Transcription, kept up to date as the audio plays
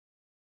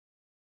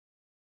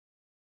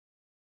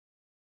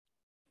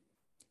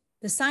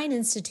The Sine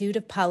Institute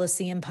of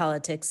Policy and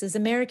Politics is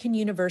American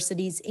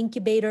University's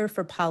incubator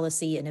for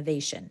policy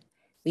innovation.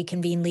 We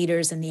convene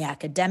leaders in the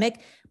academic,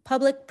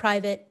 public,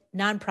 private,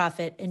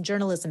 nonprofit, and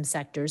journalism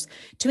sectors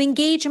to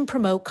engage and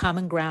promote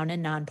common ground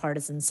and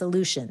nonpartisan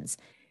solutions.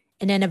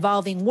 In an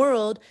evolving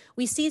world,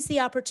 we seize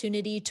the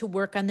opportunity to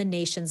work on the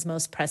nation's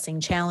most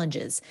pressing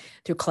challenges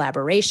through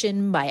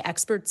collaboration by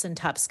experts and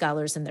top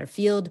scholars in their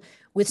field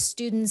with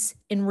students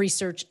in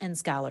research and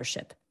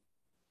scholarship.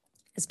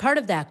 As part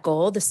of that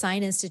goal, the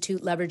Sine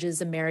Institute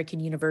leverages American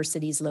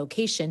University's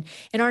location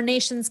in our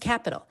nation's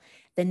capital,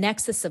 the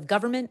nexus of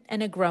government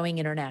and a growing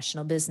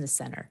international business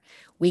center.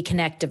 We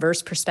connect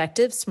diverse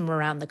perspectives from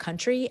around the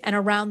country and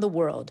around the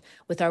world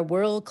with our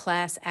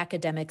world-class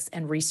academics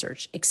and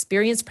research,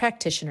 experienced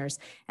practitioners,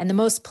 and the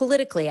most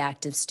politically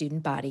active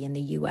student body in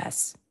the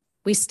U.S.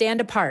 We stand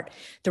apart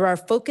through our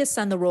focus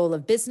on the role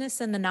of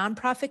business and the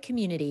nonprofit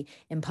community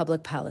in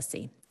public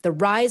policy, the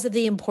rise of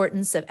the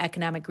importance of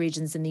economic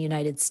regions in the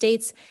United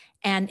States,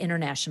 and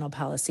international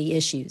policy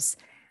issues.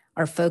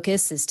 Our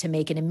focus is to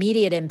make an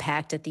immediate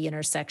impact at the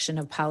intersection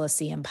of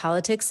policy and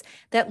politics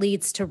that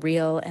leads to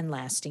real and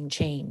lasting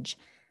change.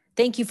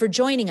 Thank you for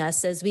joining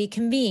us as we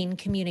convene,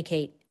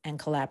 communicate, and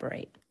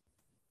collaborate.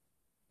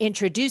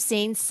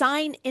 Introducing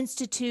Sine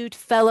Institute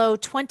Fellow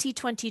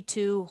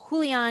 2022,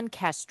 Julián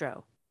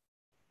Castro.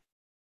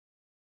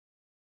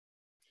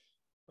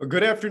 Well,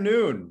 good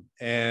afternoon,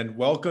 and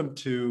welcome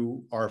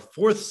to our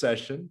fourth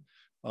session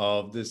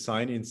of the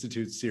Sine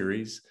Institute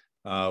series,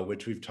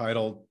 which we've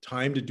titled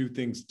Time to Do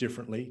Things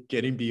Differently,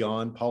 Getting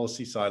Beyond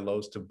Policy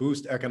Silos to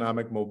Boost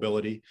Economic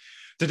Mobility.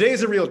 Today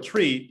is a real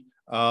treat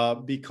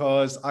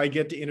because I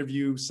get to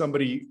interview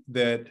somebody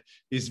that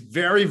is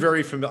very,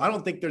 very familiar. I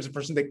don't think there's a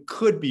person that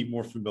could be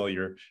more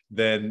familiar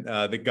than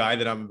the guy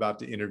that I'm about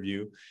to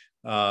interview.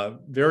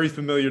 Very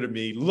familiar to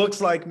me,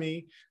 looks like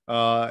me,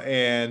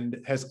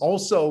 and has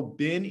also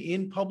been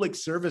in public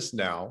service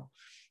now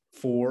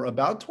for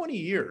about 20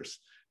 years.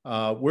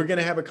 We're going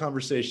to have a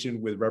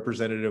conversation with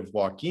Representative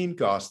Joaquin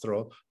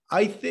Castro.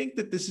 I think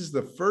that this is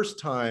the first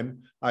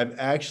time I've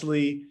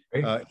actually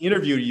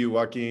interviewed you,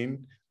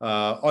 Joaquin,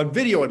 on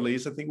video at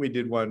least. I think we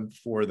did one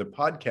for the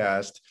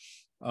podcast.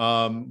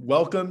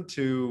 Welcome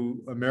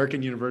to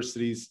American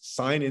University's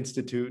Sine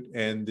Institute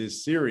and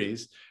this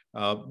series,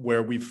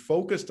 where we've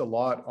focused a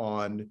lot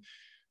on,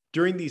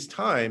 during these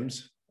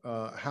times,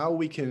 how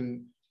we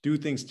can do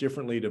things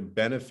differently to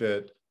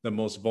benefit the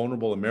most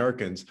vulnerable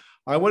Americans.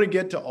 I want to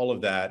get to all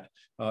of that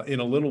in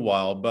a little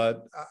while,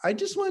 but I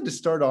just wanted to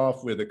start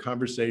off with a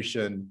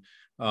conversation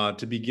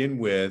to begin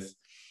with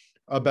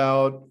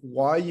about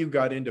why you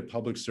got into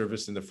public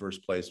service in the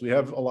first place. We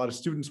have a lot of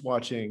students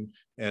watching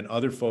and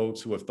other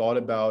folks who have thought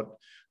about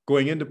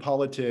going into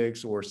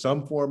politics or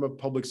some form of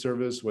public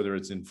service, whether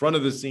it's in front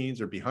of the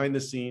scenes or behind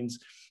the scenes.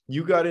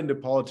 You got into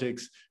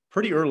politics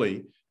pretty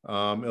early,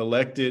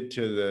 elected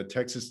to the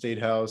Texas State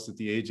House at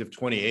the age of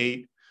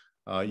 28.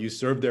 You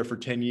served there for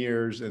 10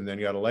 years and then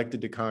got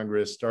elected to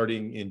Congress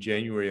starting in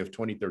January of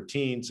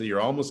 2013. So you're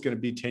almost going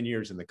to be 10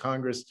 years in the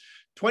Congress,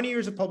 20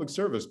 years of public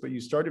service, but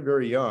you started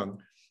very young.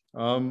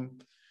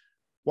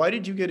 Why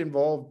did you get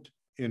involved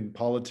in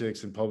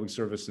politics and public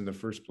service in the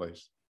first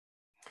place?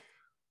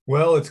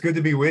 Well, it's good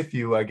to be with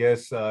you, I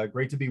guess.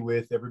 Great to be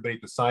with everybody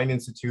at the Sine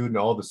Institute and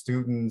all the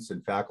students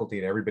and faculty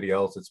and everybody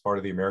else that's part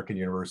of the American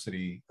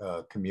University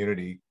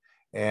community.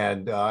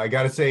 And I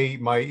got to say,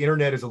 my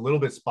internet is a little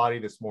bit spotty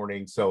this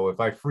morning. So if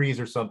I freeze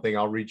or something,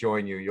 I'll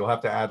rejoin you. You'll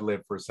have to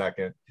ad-lib for a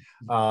second.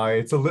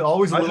 It's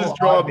always a little. I just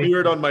draw a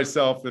beard on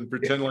myself and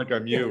pretend like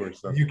I'm you or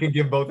something. You can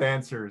give both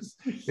answers.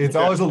 It's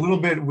always a little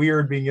bit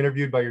weird being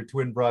interviewed by your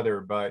twin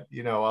brother, but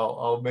you know,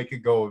 I'll make a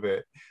go of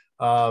it.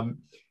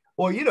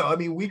 Well, you know, I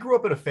mean, we grew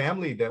up in a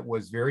family that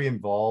was very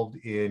involved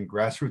in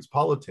grassroots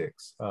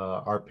politics.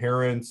 Our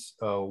parents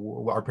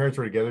were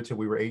together till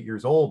we were 8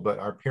 years old, but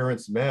our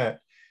parents met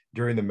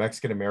during the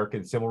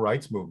Mexican-American Civil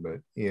Rights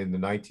Movement in the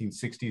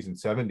 1960s and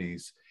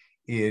 70s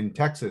in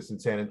Texas, in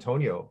San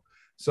Antonio.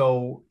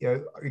 So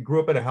I grew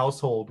up in a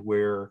household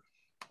where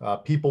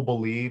people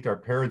believed, our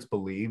parents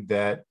believed,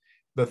 that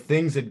the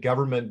things that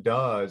government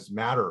does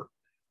matter,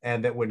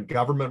 and that when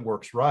government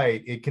works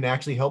right, it can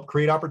actually help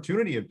create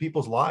opportunity in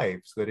people's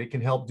lives, that it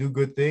can help do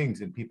good things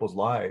in people's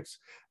lives.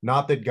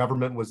 Not that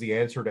government was the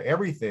answer to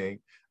everything,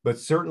 but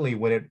certainly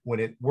when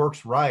it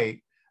works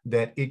right,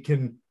 that it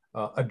can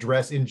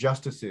address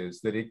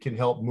injustices, that it can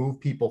help move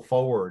people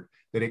forward,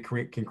 that it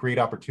can create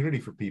opportunity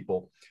for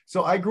people.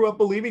 So I grew up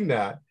believing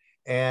that.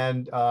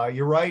 And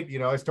you're right, you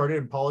know, I started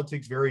in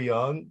politics very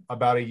young,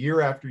 about a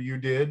year after you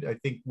did. I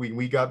think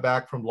we got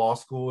back from law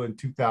school in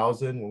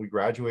 2000 when we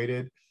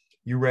graduated.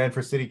 You ran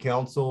for city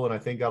council and I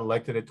think got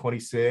elected at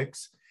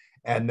 26.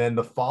 And then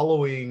the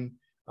following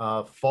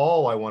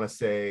fall, I want to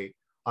say,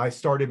 I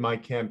started my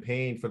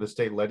campaign for the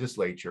state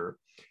legislature.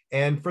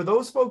 And for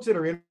those folks that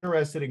are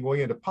interested in going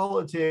into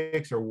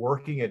politics or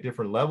working at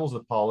different levels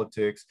of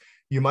politics,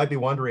 you might be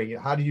wondering,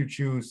 how do you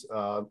choose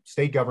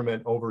state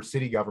government over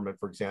city government,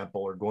 for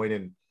example, or going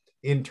in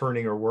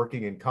interning or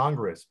working in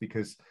Congress,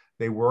 because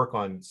they work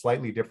on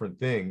slightly different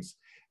things.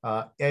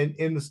 And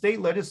in the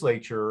state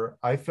legislature,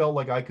 I felt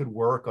like I could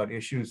work on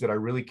issues that I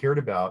really cared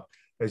about.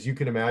 As you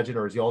can imagine,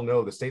 or as you all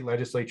know, the state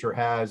legislature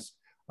has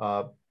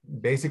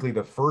basically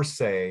the first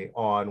say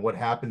on what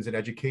happens in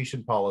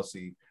education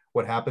policy,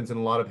 what happens in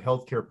a lot of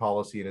healthcare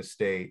policy in a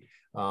state,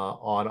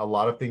 on a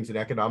lot of things in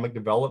economic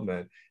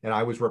development. And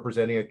I was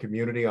representing a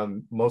community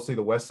on mostly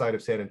the west side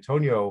of San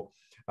Antonio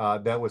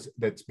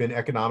that's been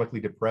economically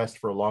depressed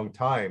for a long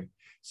time.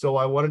 So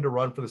I wanted to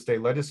run for the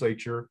state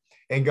legislature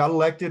and got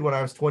elected when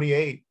I was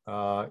 28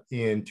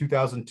 in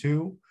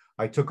 2002.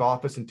 I took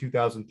office in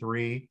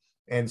 2003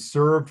 and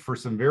served for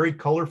some very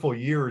colorful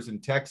years in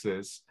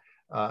Texas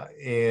at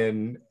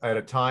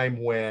a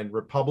time when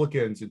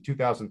Republicans in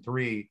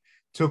 2003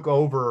 took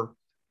over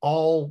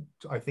all,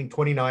 I think,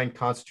 29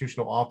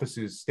 constitutional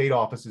offices, state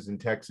offices in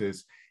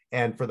Texas,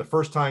 and for the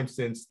first time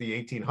since the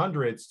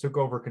 1800s, took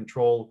over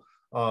control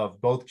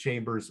of both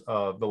chambers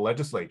of the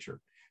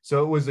legislature.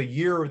 So it was a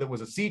year that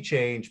was a sea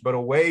change, but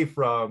away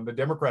from the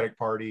Democratic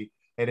Party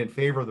and in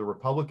favor of the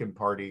Republican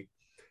Party.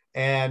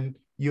 And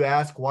you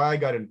ask why I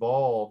got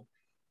involved.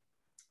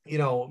 You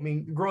know, I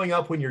mean, growing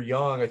up when you're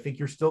young, I think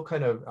you're still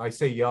kind of, I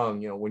say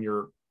young, you know,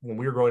 when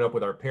we were growing up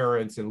with our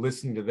parents and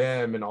listening to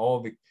them and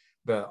all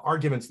the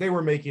arguments they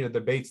were making, the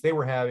debates they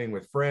were having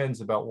with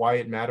friends about why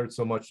it mattered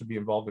so much to be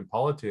involved in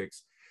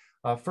politics.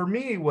 For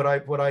me, what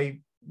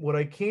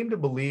I came to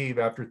believe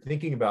after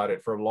thinking about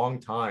it for a long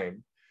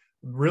time,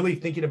 really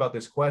thinking about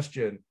this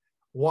question,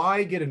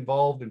 why get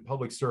involved in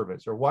public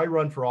service or why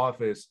run for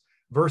office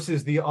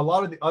versus a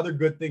lot of the other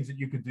good things that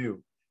you could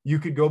do. You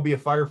could go be a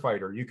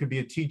firefighter, you could be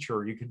a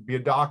teacher, you could be a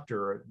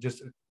doctor,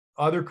 just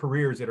other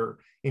careers that are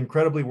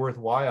incredibly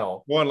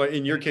worthwhile. Well, like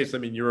in your case, I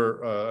mean,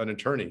 you're an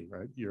attorney,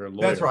 right? You're a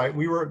lawyer. That's right.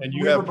 And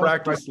you have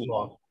practiced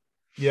law.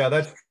 Yeah,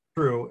 that's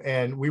true.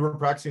 And we were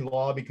practicing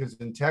law because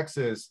in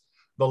Texas,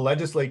 the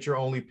legislature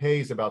only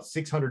pays about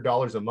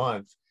 $600 a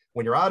month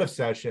when you're out of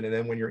session. And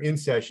then when you're in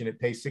session, it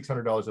pays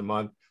 $600 a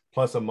month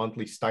plus a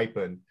monthly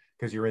stipend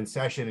because you're in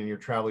session and you're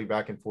traveling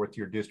back and forth to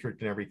your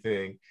district and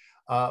everything.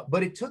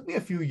 But it took me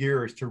a few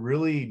years to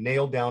really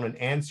nail down an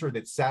answer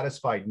that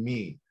satisfied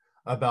me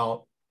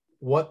about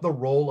what the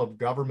role of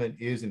government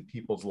is in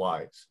people's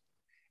lives.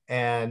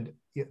 And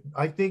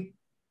I think,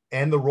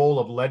 and the role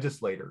of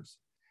legislators.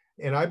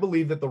 And I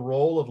believe that the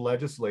role of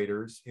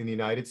legislators in the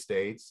United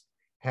States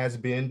has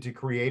been to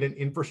create an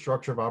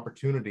infrastructure of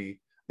opportunity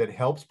that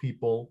helps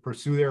people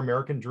pursue their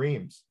American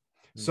dreams.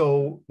 Mm-hmm.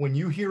 So when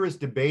you hear us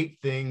debate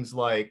things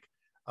like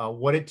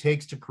what it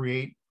takes to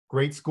create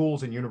great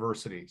schools and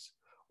universities,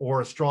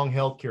 or a strong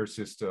healthcare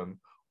system,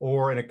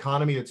 or an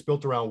economy that's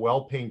built around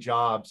well-paying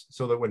jobs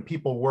so that when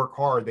people work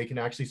hard, they can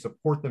actually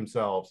support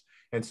themselves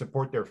and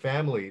support their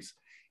families.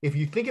 If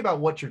you think about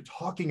what you're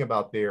talking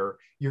about there,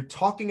 you're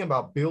talking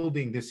about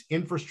building this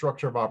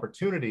infrastructure of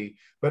opportunity,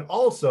 but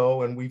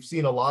also, and we've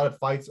seen a lot of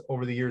fights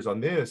over the years on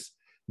this,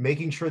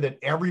 making sure that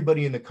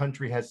everybody in the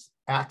country has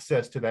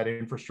access to that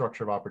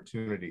infrastructure of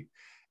opportunity.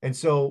 And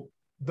so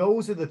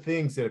those are the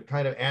things that have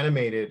kind of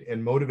animated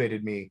and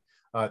motivated me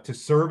to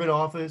serve in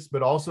office,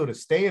 but also to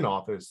stay in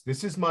office.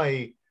 This is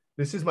my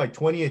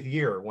 20th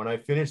year. When I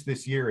finish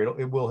this year,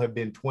 it will have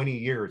been 20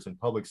 years in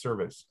public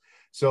service.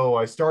 So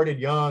I started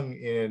young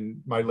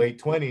in my late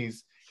 20s,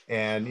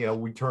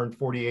 and we turned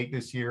 48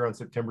 this year on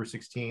September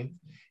 16th,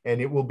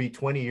 and it will be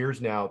 20 years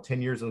now, 10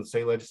 years in the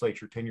state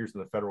legislature, 10 years in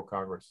the federal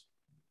Congress.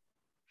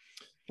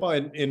 Well,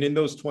 and in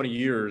those 20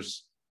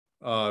 years,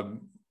 talk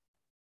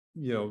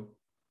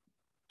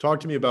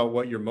to me about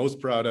what you're most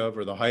proud of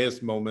or the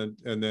highest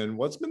moment, and then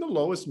what's been the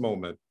lowest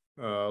moment.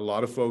 A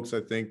lot of folks, I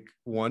think,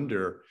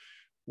 wonder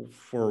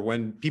for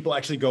when people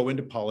actually go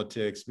into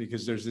politics,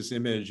 because there's this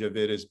image of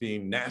it as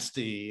being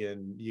nasty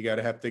and you got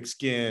to have thick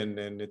skin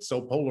and it's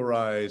so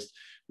polarized,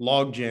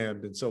 log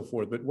jammed and so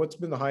forth. But what's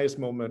been the highest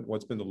moment?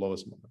 What's been the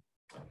lowest moment?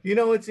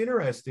 It's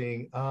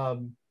interesting.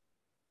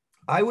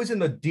 I was in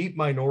the deep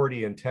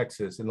minority in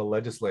Texas in the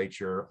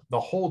legislature the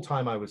whole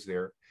time I was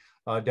there.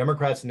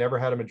 Democrats never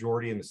had a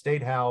majority in the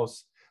state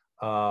house.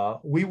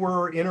 We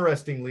were,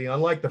 interestingly,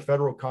 unlike the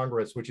federal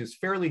Congress, which is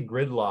fairly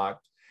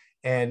gridlocked,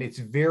 and it's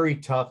very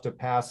tough to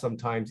pass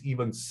sometimes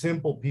even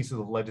simple pieces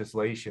of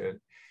legislation.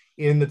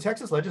 In the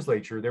Texas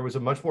legislature, there was a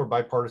much more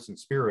bipartisan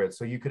spirit,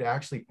 so you could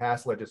actually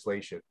pass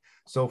legislation.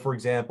 So, for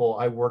example,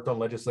 I worked on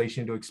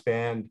legislation to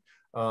expand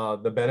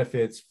the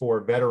benefits for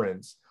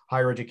veterans,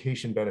 higher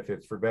education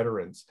benefits for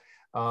veterans.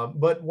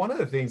 But one of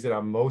the things that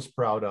I'm most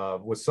proud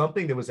of was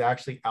something that was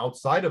actually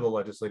outside of the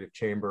legislative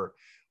chamber,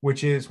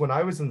 which is when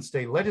I was in the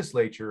state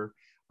legislature,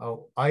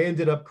 I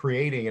ended up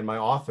creating in my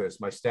office,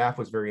 my staff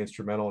was very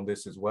instrumental in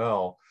this as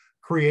well,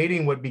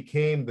 creating what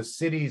became the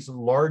city's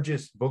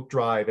largest book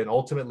drive and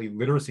ultimately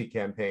literacy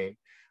campaign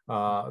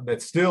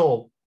that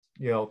still,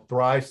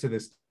 thrives to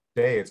this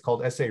day. It's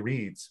called SA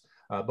Reads.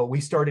 But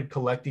we started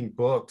collecting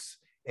books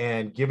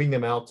and giving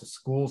them out to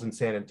schools in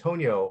San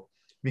Antonio,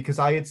 because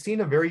I had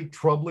seen a very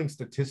troubling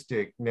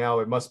statistic. Now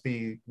it must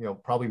be,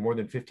 probably more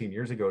than 15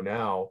 years ago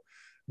now,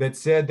 that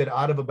said that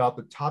out of about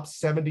the top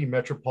 70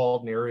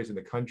 metropolitan areas in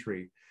the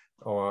country,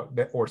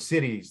 or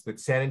cities that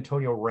San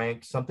Antonio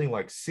ranked something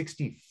like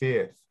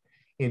 65th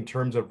in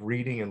terms of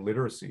reading and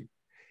literacy.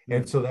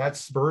 And so that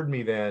spurred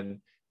me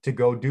then to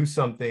go do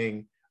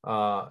something,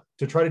 to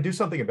try to do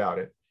something about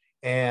it.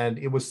 And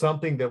it was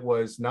something that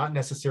was not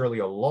necessarily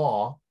a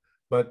law,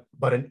 but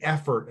an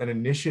effort, an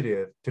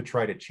initiative to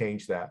try to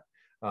change that.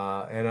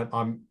 And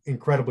I'm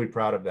incredibly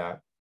proud of that.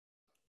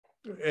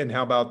 And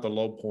how about the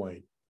low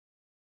point?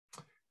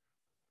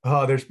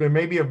 There's been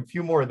maybe a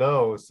few more of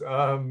those.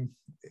 Yeah,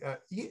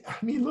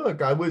 I mean, look,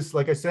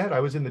 like I said,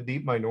 I was in the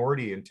deep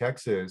minority in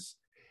Texas.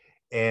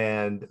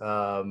 And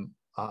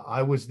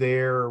I was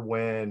there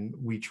when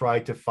we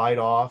tried to fight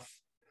off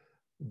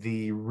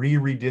the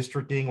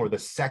redistricting or the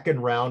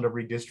second round of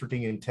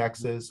redistricting in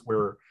Texas,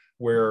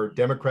 where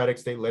Democratic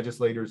state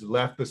legislators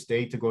left the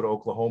state to go to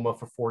Oklahoma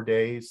for 4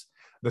 days.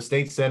 The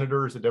state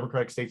senators, the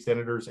Democratic state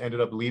senators,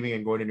 ended up leaving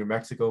and going to New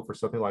Mexico for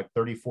something like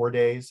 34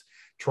 days,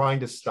 trying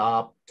to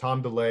stop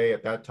Tom DeLay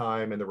at that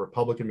time and the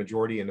Republican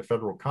majority in the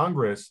federal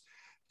Congress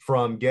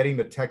from getting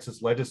the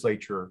Texas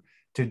legislature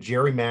to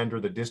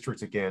gerrymander the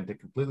districts again, to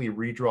completely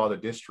redraw the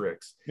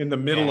districts. In the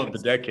middle of the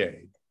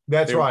decade.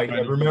 That's right. I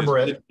remember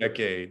it.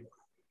 Decade.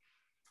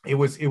 It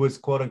was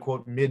quote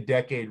unquote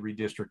mid-decade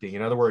redistricting.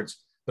 In other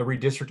words, the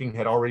redistricting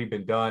had already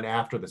been done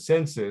after the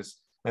census,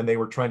 and they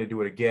were trying to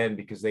do it again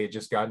because they had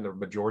just gotten the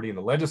majority in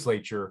the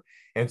legislature.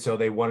 And so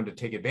they wanted to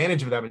take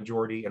advantage of that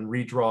majority and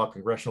redraw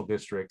congressional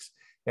districts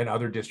and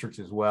other districts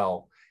as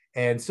well.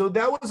 And so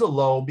that was a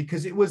low,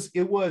 because it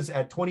was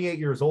at 28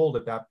 years old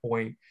at that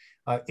point.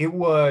 It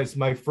was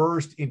my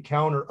first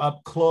encounter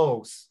up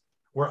close,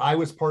 where I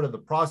was part of the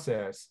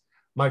process,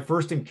 my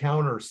first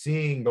encounter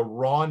seeing the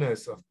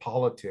rawness of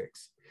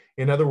politics.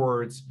 In other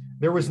words,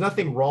 there was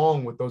nothing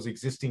wrong with those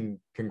existing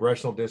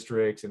congressional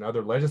districts and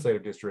other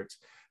legislative districts,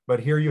 but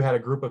here you had a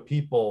group of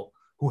people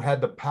who had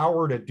the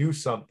power to do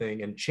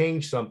something and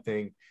change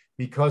something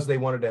because they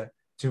wanted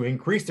to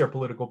increase their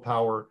political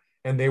power,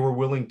 and they were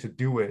willing to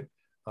do it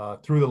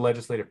through the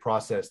legislative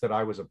process that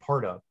I was a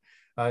part of.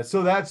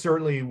 So that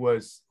certainly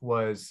was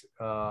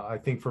I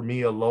think for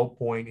me a low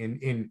point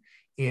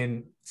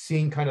in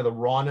seeing kind of the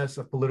rawness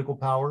of political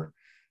power.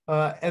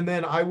 And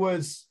then I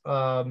was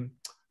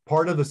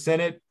part of the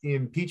Senate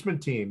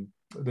impeachment team,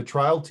 the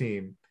trial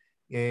team,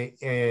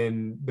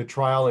 in the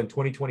trial in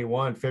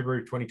 2021,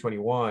 February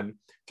 2021,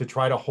 to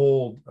try to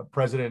hold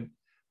President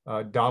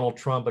Donald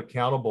Trump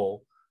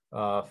accountable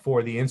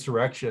for the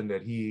insurrection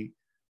that he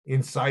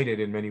incited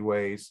in many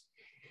ways.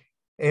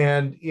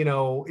 And, you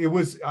know, it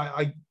was,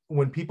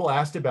 when people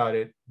asked about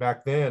it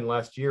back then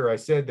last year, I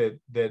said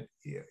that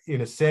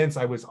in a sense,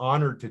 I was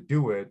honored to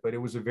do it, but it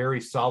was a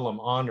very solemn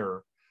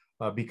honor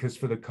because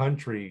for the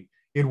country,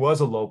 it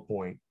was a low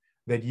point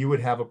that you would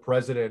have a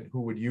president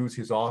who would use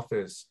his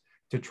office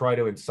to try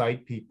to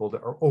incite people to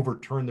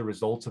overturn the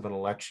results of an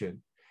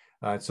election.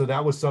 So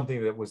that was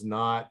something that was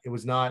not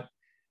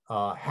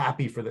a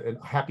happy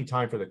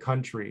time for the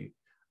country.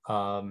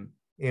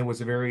 And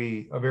was a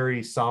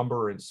very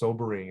somber and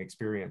sobering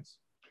experience.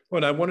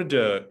 Well, I wanted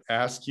to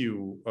ask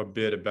you a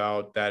bit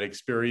about that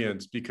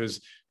experience,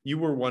 because you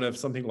were one of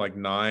something like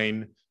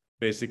 9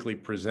 basically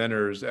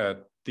presenters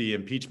at the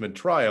impeachment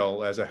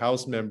trial. As a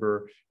House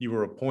member, you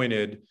were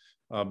appointed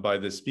by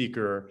the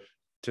Speaker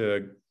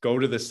to go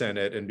to the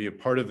Senate and be a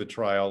part of the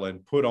trial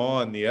and put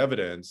on the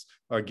evidence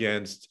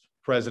against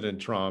President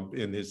Trump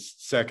in his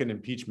second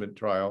impeachment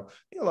trial.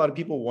 A lot of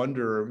people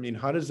wonder, I mean,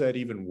 how does that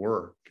even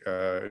work?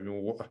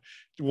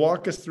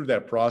 Walk us through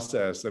that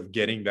process of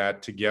getting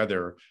that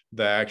together,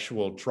 the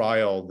actual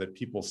trial that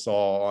people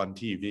saw on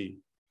TV.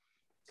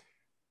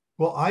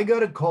 Well, I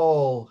got a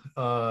call,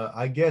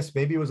 I guess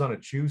maybe it was on a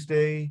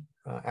Tuesday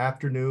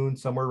afternoon,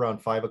 somewhere around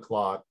 5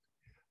 o'clock,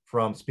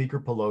 from Speaker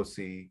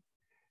Pelosi.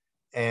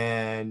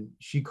 And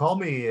she called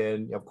me,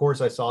 and of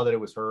course I saw that it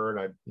was her, and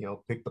I,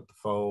 picked up the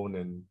phone,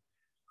 and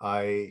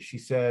she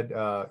said,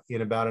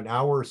 in about an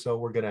hour or so,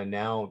 we're going to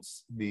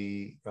announce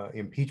the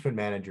impeachment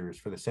managers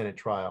for the Senate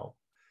trial.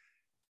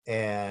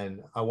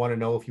 And I want to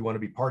know if you want to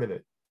be part of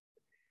it.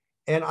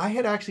 And I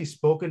had actually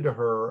spoken to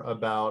her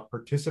about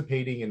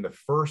participating in the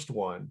first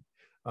one,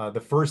 the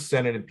first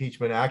Senate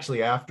impeachment,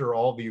 actually after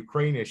all the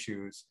Ukraine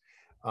issues,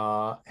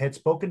 had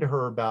spoken to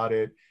her about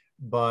it,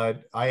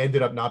 but I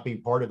ended up not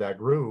being part of that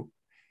group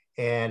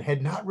and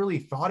had not really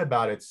thought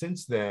about it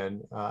since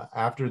then,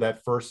 after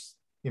that first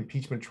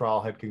impeachment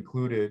trial had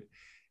concluded.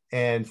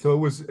 And so it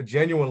was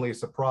genuinely a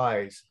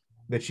surprise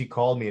that she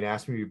called me and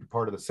asked me to be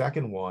part of the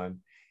second one.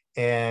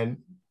 And,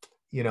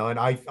 and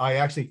I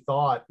actually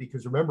thought,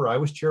 because remember, I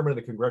was chairman of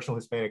the Congressional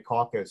Hispanic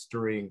Caucus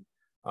during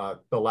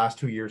the last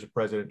 2 years of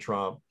President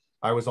Trump.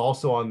 I was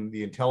also on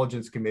the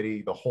Intelligence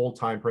Committee the whole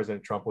time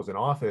President Trump was in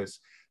office.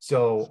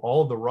 So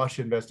all of the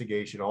Russia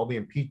investigation, all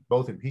the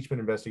both impeachment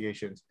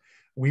investigations,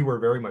 we were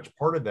very much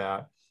part of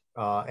that.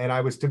 And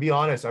I was, to be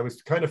honest, I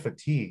was kind of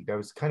fatigued. I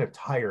was kind of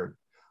tired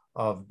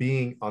of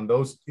being in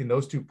those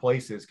 2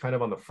 places, kind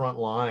of on the front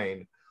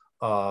line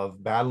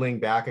of battling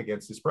back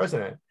against this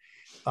president.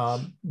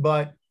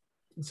 But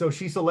so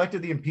she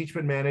selected the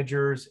impeachment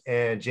managers,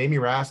 and Jamie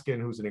Raskin,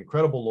 who's an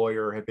incredible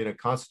lawyer, had been a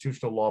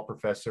constitutional law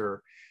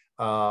professor,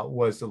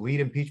 was the lead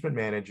impeachment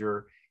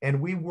manager. And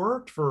we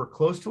worked for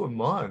close to a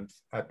month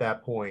at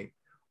that point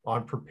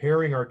on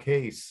preparing our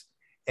case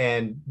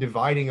and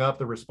dividing up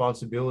the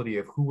responsibility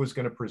of who was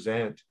going to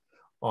present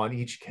on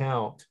each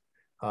count.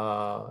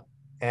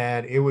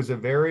 And it was a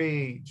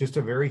very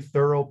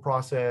thorough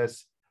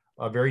process,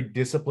 a very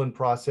disciplined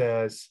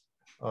process.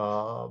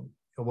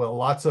 Well,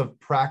 lots of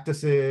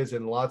practices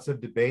and lots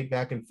of debate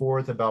back and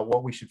forth about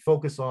what we should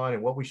focus on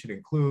and what we should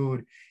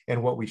include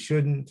and what we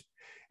shouldn't.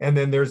 And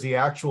then there's the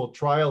actual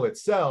trial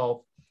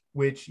itself,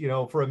 which,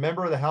 for a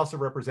member of the House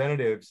of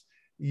Representatives,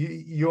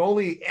 you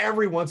only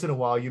every once in a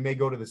while you may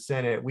go to the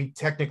Senate. We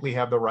technically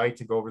have the right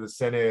to go over the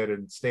Senate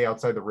and stay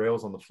outside the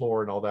rails on the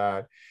floor and all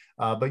that.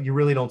 But you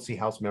really don't see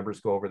House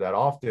members go over that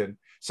often.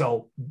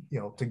 So,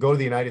 to go to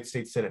the United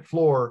States Senate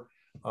floor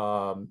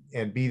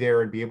and be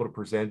there and be able to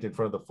present in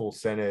front of the full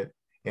Senate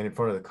and in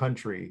front of the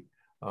country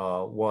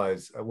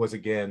was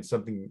again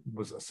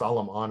was a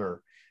solemn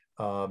honor,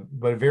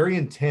 but very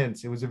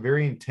intense. It was a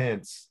very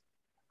intense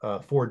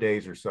 4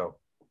 days or so.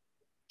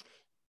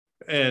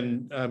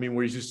 And I mean,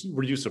 were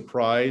you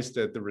surprised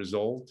at the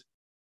result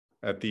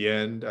at the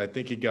end? I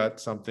think he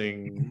got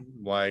something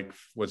like,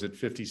 was it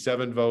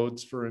 57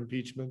 votes for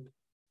impeachment?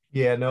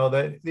 Yeah, no,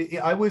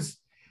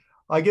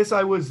 I guess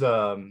I was.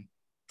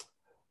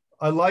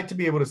 I'd like to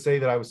be able to say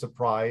that I was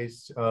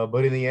surprised,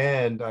 but in the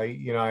end,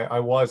 I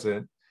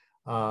wasn't.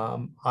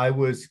 I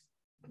was,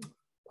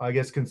 I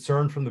guess,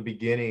 concerned from the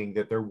beginning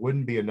that there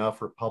wouldn't be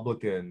enough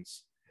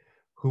Republicans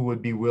who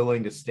would be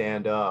willing to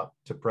stand up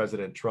to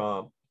President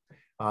Trump,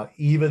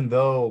 even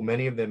though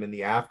many of them in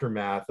the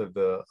aftermath of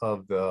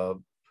the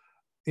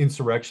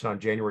insurrection on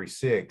January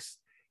 6th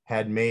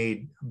had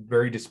made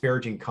very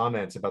disparaging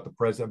comments about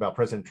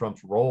President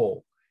Trump's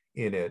role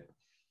in it.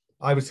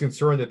 I was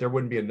concerned that there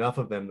wouldn't be enough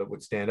of them that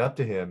would stand up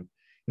to him.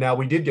 Now,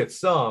 we did get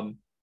some,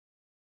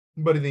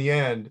 but in the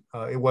end,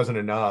 it wasn't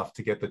enough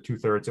to get the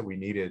 2/3 that we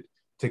needed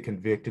to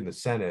convict in the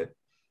Senate.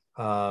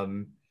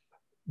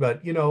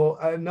 But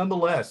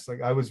nonetheless,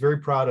 I was very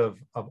proud of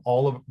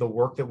all of the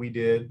work that we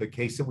did, the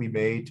case that we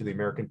made to the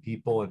American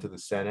people and to the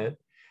Senate,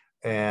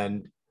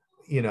 and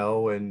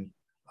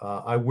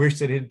I wish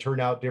that it had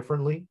turned out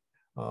differently,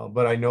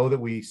 but I know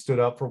that we stood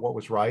up for what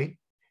was right.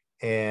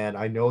 And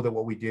I know that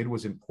what we did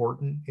was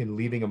important in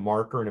leaving a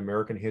marker in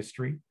American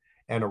history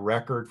and a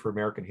record for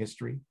American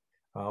history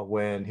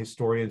when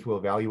historians will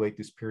evaluate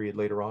this period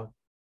later on.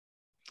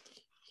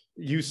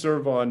 You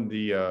serve on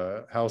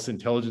the House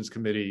Intelligence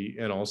Committee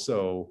and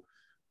also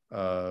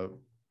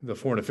the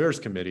Foreign Affairs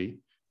Committee.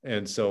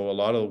 And so a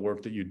lot of the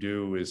work that you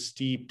do is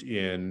steeped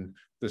in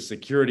the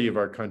security of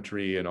our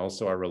country and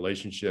also our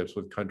relationships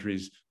with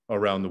countries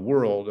around the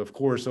world. Of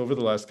course, over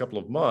the last couple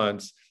of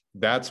months,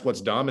 that's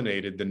what's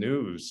dominated the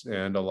news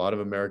and a lot of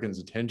Americans'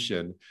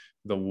 attention,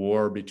 the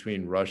war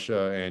between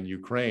Russia and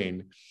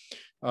Ukraine.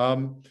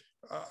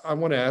 I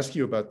want to ask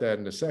you about that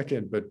in a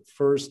second, but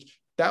first,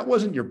 that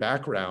wasn't your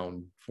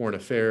background, foreign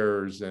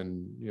affairs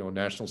and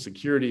national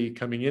security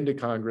coming into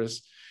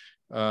Congress.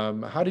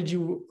 How did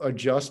you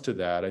adjust to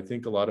that? I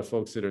think a lot of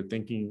folks that are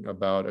thinking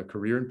about a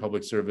career in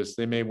public service,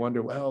 they may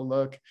wonder, well,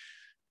 look,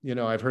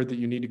 I've heard that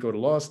you need to go to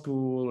law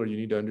school or you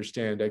need to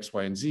understand X,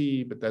 Y, and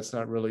Z, but that's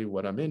not really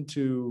what I'm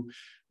into.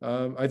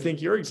 I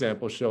think your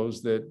example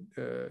shows that,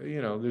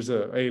 there's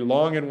a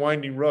long and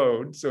winding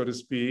road, so to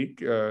speak,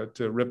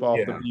 to rip off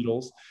the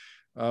Beatles.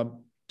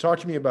 Talk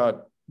to me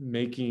about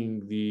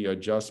making the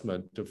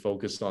adjustment to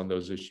focus on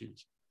those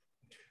issues.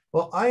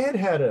 Well, I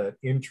had an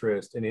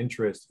interest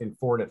in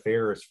foreign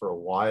affairs for a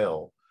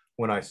while.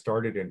 When I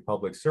started in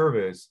public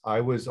service,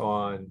 I was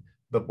on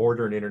the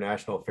Border and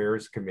International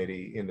Affairs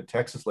Committee in the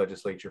Texas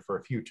legislature for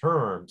a few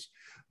terms.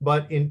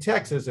 But in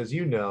Texas, as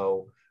you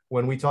know,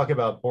 when we talk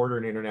about border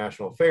and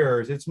international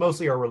affairs, it's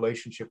mostly our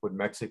relationship with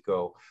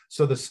Mexico.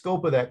 So the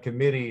scope of that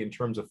committee in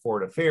terms of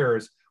foreign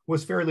affairs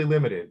was fairly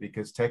limited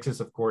because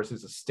Texas, of course,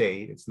 is a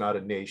state. It's not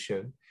a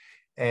nation.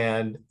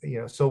 And,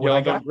 so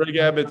when Greg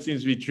Abbott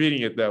seems to be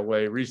treating it that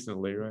way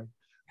recently, right?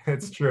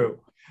 That's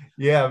true.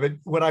 Yeah, but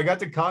when I got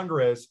to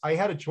Congress, I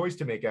had a choice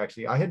to make,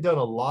 actually. I had done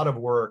a lot of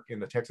work in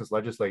the Texas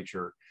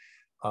legislature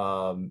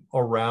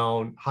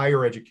around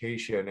higher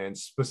education and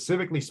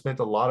specifically spent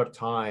a lot of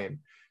time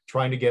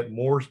trying to get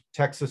more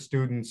Texas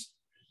students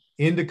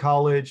into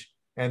college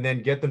and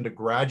then get them to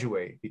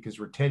graduate because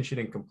retention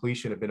and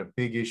completion have been a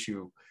big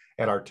issue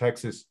at our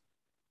Texas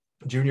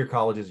junior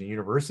colleges and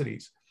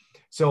universities.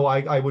 So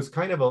I was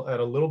kind of at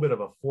a little bit of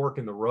a fork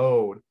in the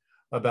road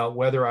about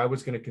whether I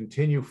was going to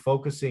continue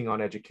focusing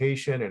on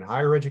education and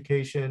higher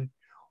education,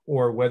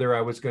 or whether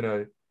I was going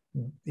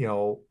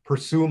to,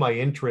 pursue my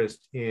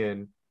interest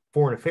in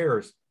foreign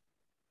affairs.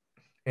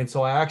 And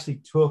so I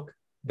actually took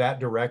that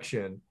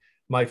direction.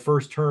 My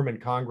first term in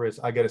Congress,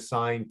 I got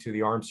assigned to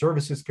the Armed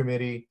Services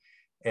Committee,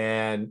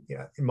 and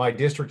my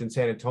district in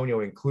San Antonio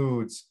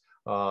includes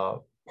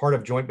part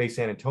of Joint Base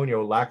San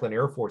Antonio, Lackland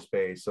Air Force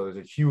Base. So there's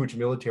a huge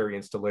military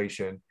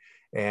installation.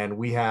 And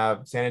we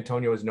have San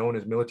Antonio is known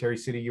as Military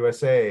City,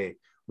 USA.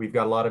 We've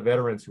got a lot of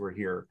veterans who are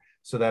here.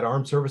 So that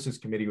Armed Services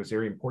Committee was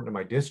very important to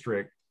my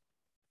district.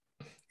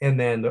 And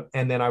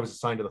then I was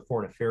assigned to the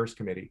Foreign Affairs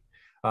Committee.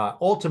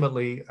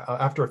 Ultimately,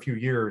 after a few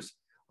years,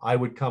 I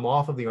would come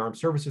off of the Armed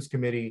Services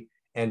Committee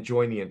and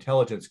join the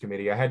Intelligence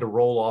Committee. I had to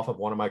roll off of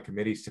one of my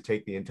committees to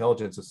take the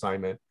intelligence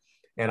assignment,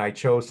 and I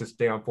chose to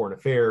stay on Foreign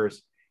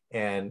Affairs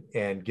and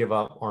give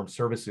up Armed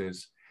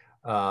Services.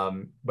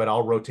 But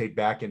I'll rotate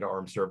back into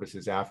Armed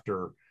Services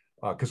after,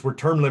 because we're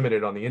term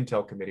limited on the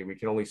Intel Committee. We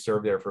can only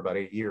serve there for about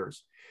 8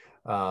 years.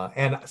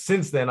 And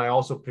since then, I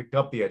also picked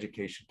up the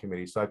Education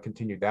Committee, so I've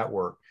continued that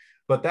work.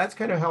 But that's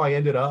kind of how I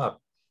ended up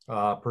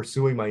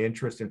pursuing my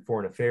interest in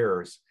foreign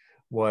affairs.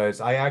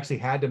 Was I actually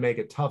had to make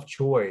a tough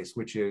choice,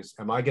 which is,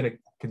 am I going to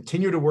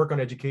continue to work on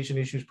education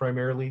issues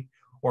primarily,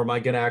 or am I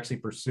going to actually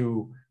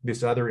pursue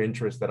this other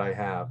interest that I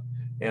have?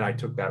 And I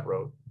took that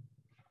road.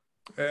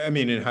 I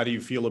mean, and how do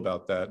you feel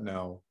about that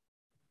now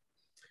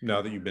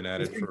that you've been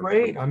at it for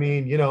great? I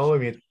mean,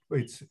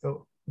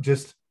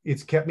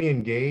 it's kept me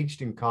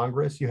engaged in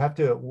Congress. You have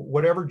to,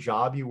 whatever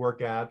job you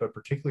work at, but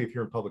particularly if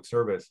you're in public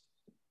service,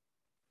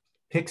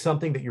 pick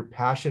something that you're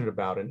passionate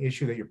about, an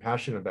issue that you're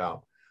passionate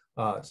about,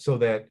 so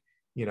that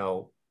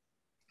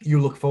you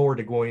look forward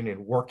to going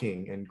and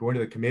working and going to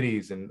the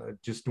committees and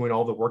just doing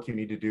all the work you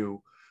need to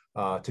do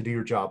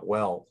your job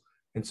well.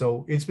 And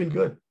so it's been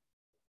good.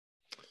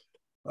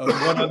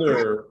 One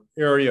other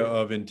area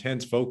of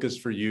intense focus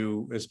for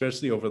you,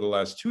 especially over the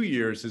last 2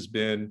 years, has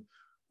been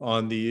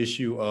on the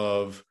issue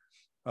of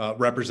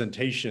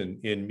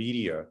representation in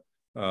media.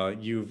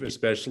 You've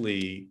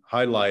especially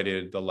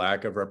highlighted the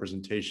lack of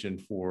representation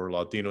for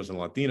Latinos and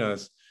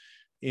Latinas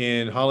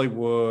in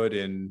Hollywood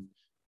and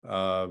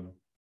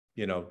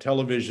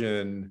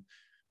television,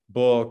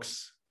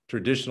 books,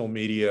 traditional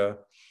media.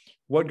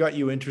 What got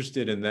you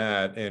interested in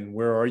that, and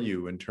where are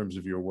you in terms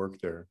of your work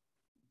there?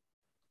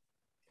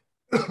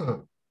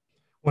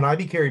 When I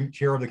became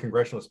chair of the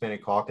Congressional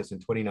Hispanic Caucus in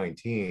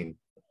 2019,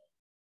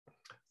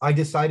 I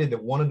decided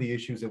that one of the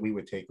issues that we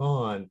would take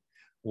on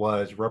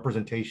was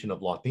representation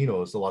of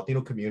Latinos. The Latino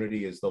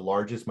community is the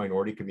largest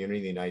minority community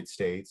in the United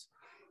States.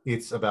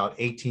 It's about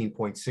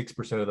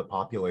 18.6% of the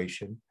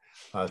population.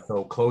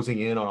 So closing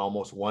in on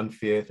almost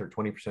 1/5 or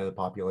 20% of the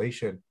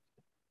population.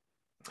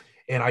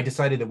 And I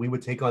decided that we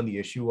would take on the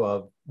issue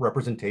of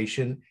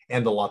representation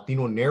and the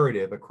Latino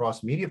narrative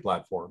across media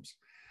platforms.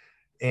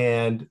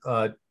 And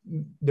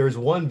there's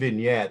one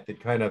vignette that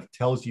kind of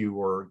tells you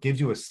or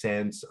gives you a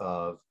sense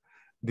of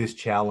this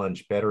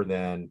challenge better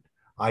than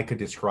I could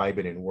describe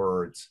it in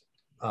words.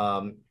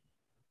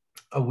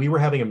 We were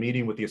having a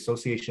meeting with the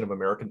Association of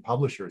American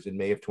Publishers in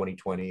May of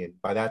 2020.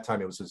 And by that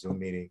time, it was a Zoom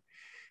meeting.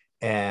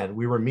 And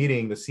we were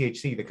meeting, the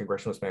CHC, the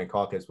Congressional Hispanic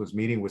Caucus, was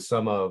meeting with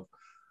some of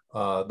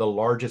the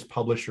largest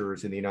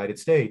publishers in the United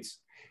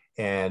States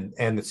and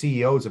the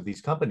CEOs of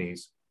these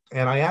companies.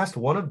 And I asked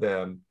one of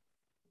them,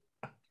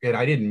 and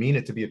I didn't mean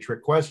it to be a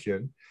trick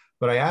question,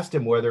 but I asked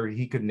him whether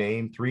he could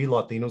name 3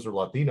 Latinos or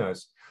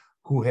Latinas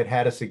who had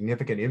had a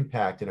significant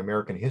impact in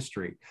American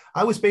history.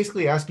 I was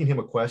basically asking him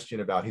a question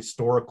about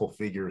historical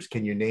figures.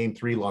 Can you name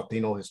 3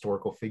 Latino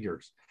historical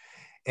figures?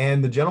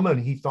 And the gentleman,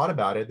 he thought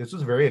about it. This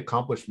was a very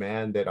accomplished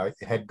man that I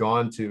had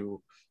gone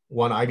to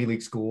one Ivy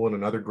League school and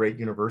another great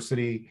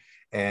university,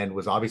 and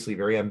was obviously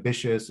very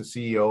ambitious, the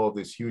CEO of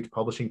this huge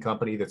publishing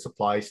company that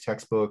supplies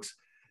textbooks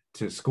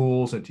to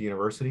schools and to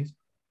universities.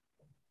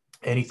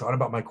 And he thought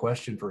about my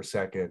question for a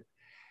second,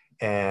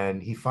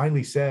 and he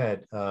finally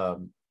said,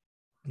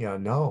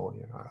 no,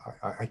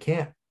 I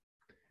can't.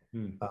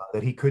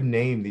 That he couldn't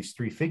name these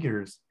 3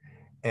 figures.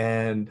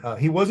 And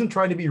he wasn't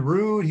trying to be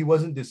rude. He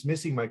wasn't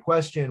dismissing my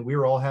question. We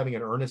were all having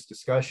an earnest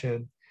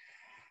discussion.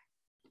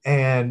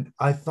 And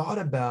I thought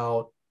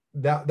about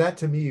that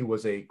to me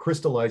was a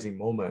crystallizing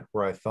moment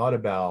where I thought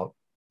about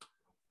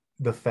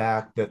the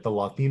fact that the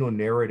Latino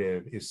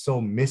narrative is so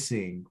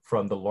missing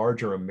from the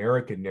larger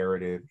American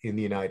narrative in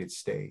the United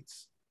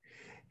States.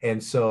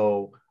 And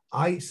so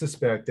I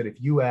suspect that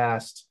if you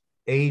asked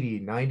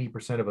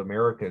 80-90% of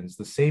Americans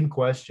the same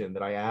question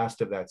that I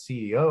asked of that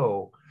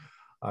CEO,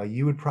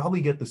 you would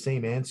probably get the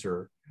same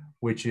answer,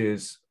 which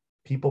is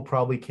people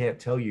probably can't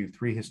tell you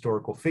 3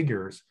 historical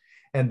figures.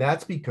 And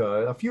that's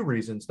because a few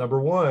reasons. Number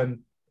one,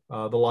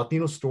 the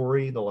Latino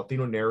story, the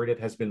Latino narrative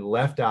has been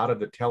left out of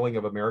the telling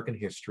of American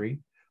history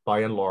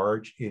by and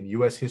large in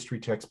US history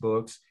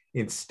textbooks,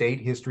 in state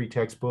history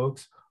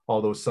textbooks,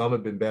 although some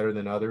have been better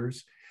than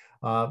others.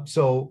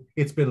 So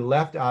it's been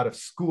left out of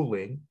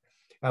schooling,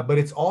 but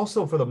it's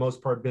also for the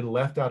most part been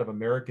left out of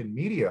American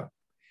media.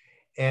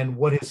 And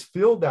what has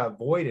filled that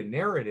void in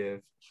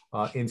narrative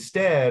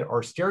instead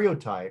are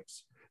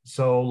stereotypes.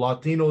 So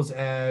Latinos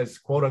as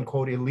quote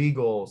unquote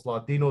illegals,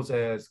 Latinos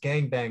as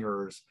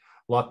gangbangers,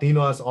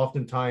 Latinos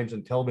oftentimes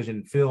in television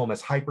and film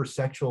as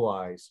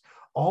hypersexualized,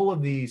 all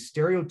of these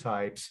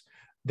stereotypes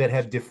that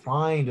have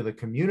defined the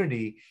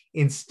community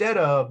instead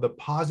of the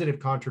positive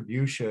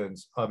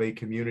contributions of a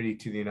community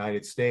to the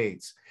United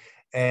States.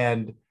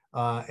 And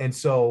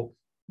so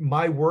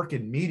my work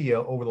in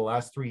media over the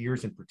last 3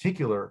 years in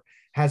particular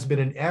has been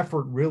an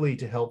effort really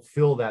to help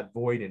fill that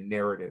void in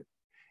narrative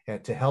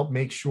and to help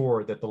make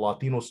sure that the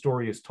Latino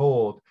story is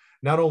told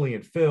not only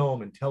in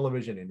film and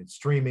television and in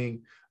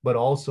streaming, but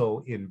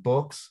also in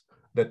books,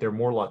 that there are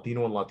more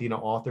Latino and Latina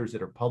authors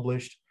that are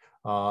published,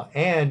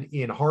 and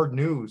in hard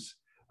news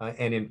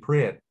and in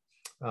print.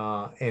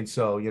 And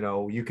so,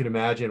 you can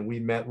imagine we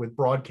met with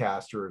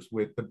broadcasters,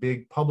 with the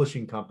big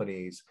publishing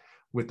companies,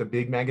 with the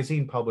big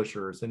magazine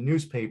publishers and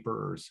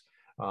newspapers,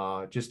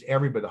 just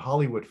everybody, the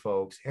Hollywood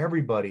folks,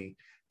 everybody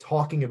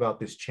talking about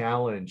this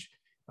challenge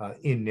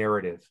in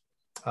narrative.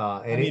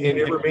 And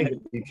it remains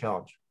a big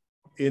challenge.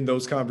 In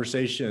those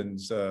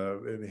conversations,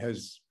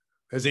 has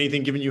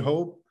anything given you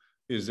hope?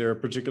 Is there a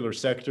particular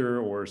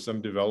sector or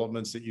some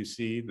developments that you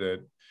see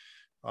that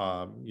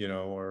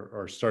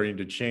are starting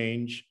to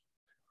change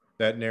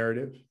that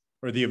narrative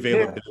or the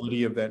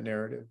availability of that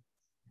narrative?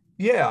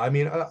 Yeah, I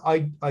mean,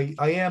 I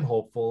am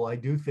hopeful. I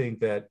do think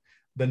that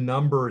the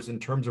numbers in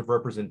terms of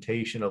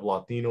representation of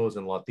Latinos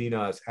and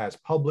Latinas as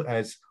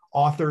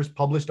authors,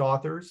 published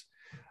authors,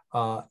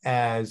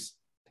 as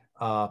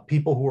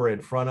people who are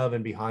in front of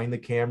and behind the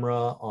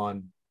camera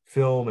on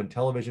film and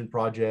television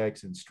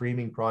projects and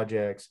streaming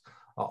projects,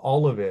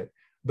 all of it,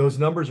 those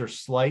numbers are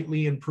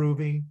slightly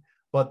improving,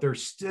 but they're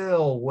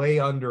still way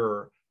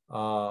under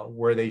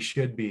where they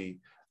should be.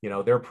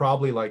 They're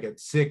probably like at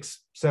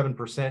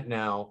 6-7%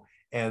 now.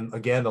 And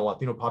again, the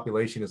Latino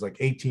population is like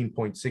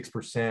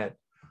 18.6%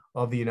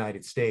 of the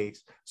United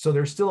States. So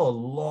there's still a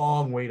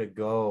long way to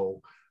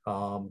go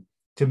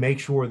to make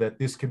sure that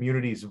this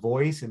community's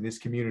voice and this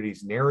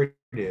community's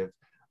narrative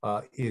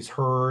is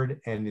heard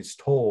and is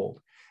told.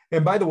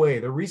 And by the way,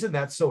 the reason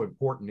that's so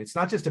important, it's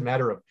not just a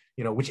matter of,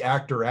 which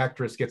actor or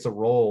actress gets a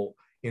role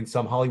in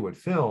some Hollywood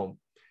film.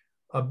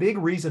 A big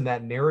reason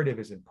that narrative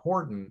is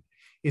important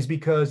is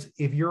because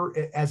if you're,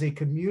 as a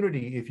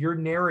community, if your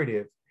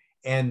narrative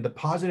and the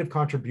positive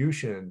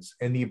contributions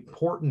and the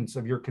importance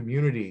of your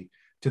community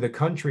to the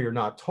country are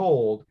not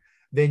told,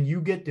 then you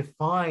get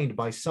defined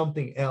by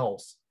something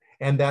else.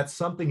 And that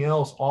something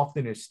else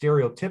often is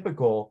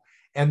stereotypical.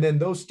 And then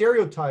those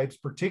stereotypes,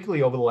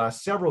 particularly over the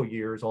last several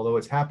years, although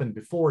it's happened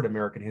before in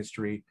American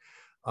history,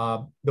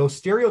 those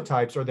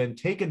stereotypes are then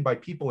taken by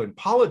people in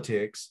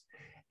politics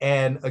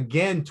and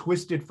again,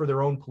 twisted for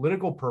their own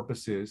political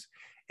purposes.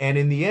 And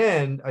in the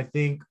end, I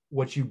think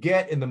what you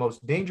get in the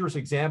most dangerous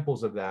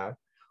examples of that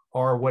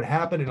are what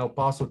happened in El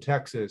Paso,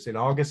 Texas in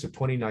August of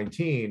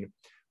 2019,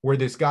 where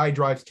this guy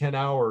drives 10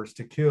 hours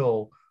to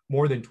kill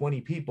more than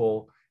 20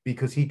 people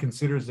because he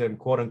considers them,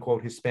 quote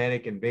unquote,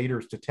 Hispanic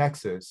invaders to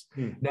Texas.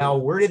 Now,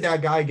 where did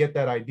that guy get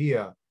that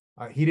idea?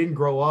 He didn't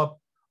grow up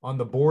on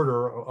the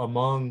border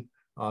among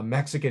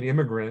Mexican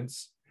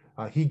immigrants.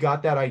 He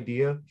got that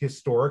idea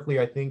historically,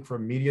 I think,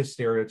 from media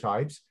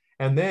stereotypes.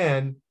 And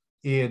then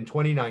in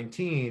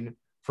 2019,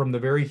 from the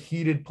very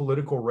heated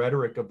political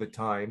rhetoric of the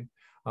time,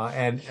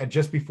 and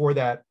just before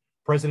that,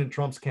 President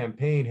Trump's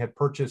campaign had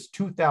purchased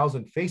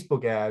 2,000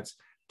 Facebook ads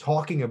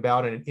talking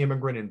about an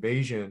immigrant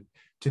invasion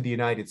to the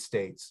United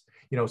States.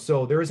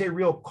 So there is a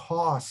real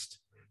cost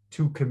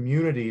to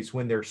communities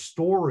when their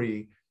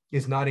story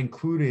is not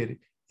included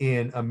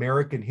in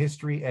American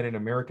history and in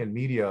American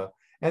media.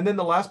 And then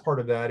the last part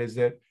of that is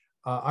that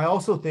I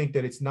also think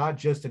that it's not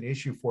just an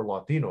issue for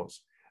Latinos.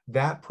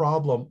 That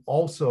problem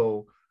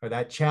also, or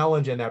that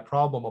challenge and that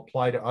problem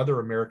apply to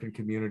other American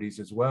communities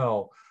as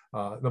well.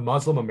 The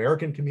Muslim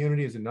American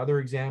community is another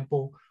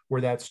example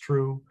where that's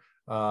true.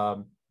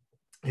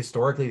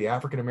 Historically, the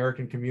African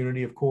American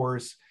community, of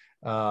course,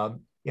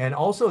 and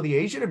also the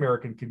Asian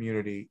American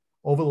community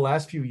over the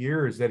last few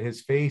years that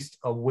has faced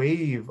a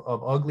wave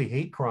of ugly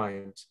hate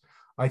crimes,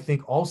 I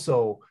think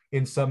also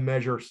in some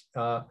measures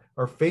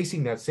are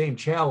facing that same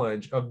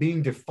challenge of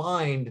being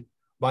defined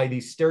by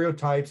these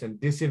stereotypes and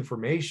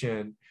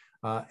disinformation,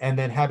 and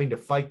then having to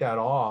fight that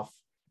off,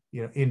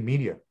 in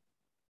media.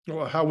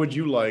 Well, how would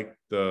you like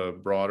the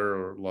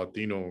broader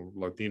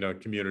Latina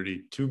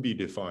community to be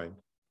defined?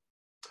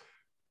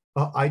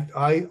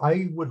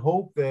 I would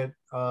hope that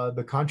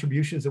the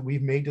contributions that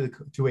we've made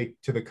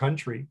to the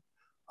country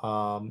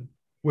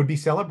would be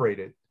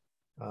celebrated,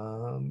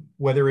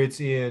 whether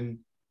it's in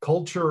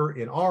culture,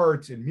 in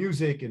arts, in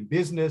music, in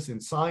business,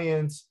 in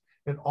science,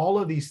 and all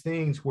of these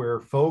things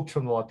where folks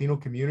from the Latino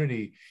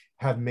community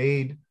have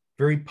made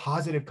very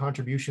positive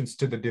contributions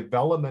to the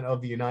development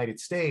of the United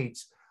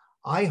States.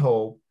 I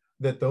hope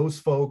that those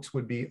folks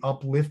would be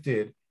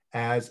uplifted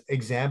as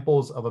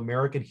examples of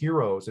American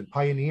heroes and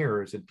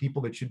pioneers and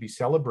people that should be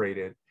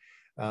celebrated.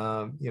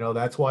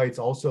 That's why it's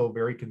also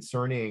very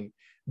concerning,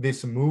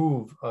 this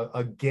move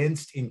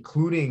against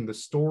including the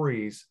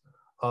stories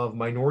of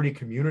minority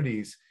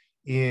communities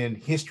in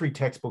history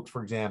textbooks,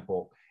 for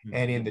example,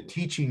 and in the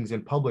teachings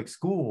in public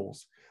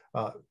schools.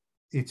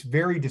 It's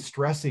very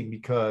distressing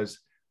because,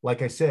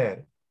 like I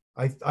said,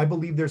 I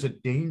believe there's a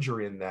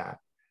danger in that.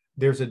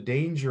 There's a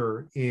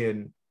danger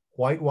in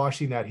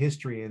whitewashing that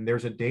history, and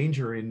there's a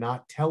danger in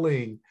not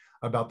telling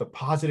about the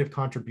positive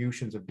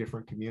contributions of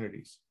different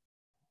communities.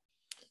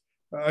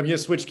 I'm going to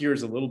switch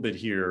gears a little bit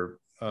here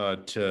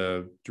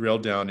to drill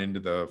down into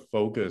the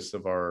focus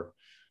of our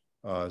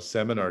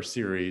seminar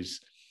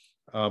series,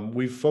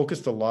 we've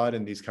focused a lot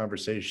in these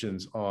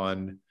conversations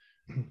on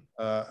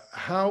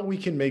how we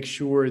can make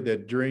sure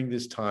that during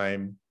this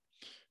time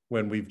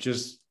when we've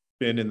just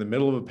been in the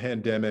middle of a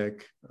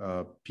pandemic,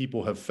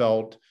 people have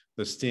felt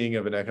the sting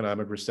of an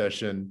economic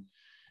recession.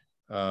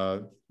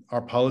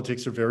 Our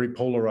politics are very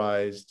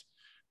polarized.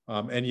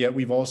 And yet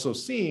we've also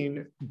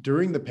seen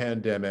during the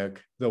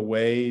pandemic, the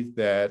way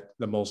that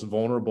the most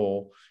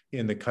vulnerable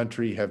in the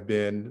country have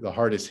been the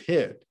hardest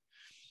hit.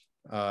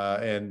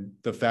 And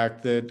the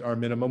fact that our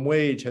minimum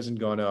wage hasn't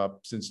gone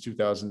up since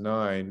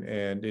 2009.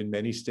 And in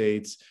many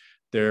states,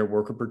 their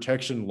worker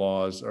protection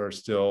laws are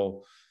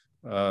still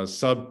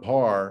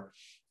subpar.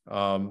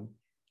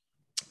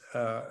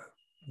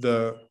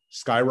 The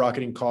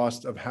skyrocketing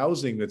cost of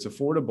housing that's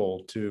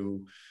affordable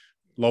to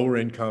lower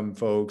income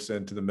folks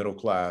and to the middle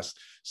class.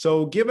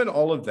 So given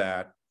all of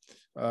that,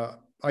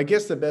 I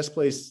guess the best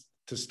place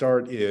to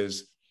start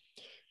is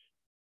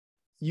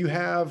you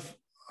have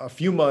a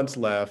few months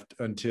left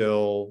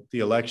until the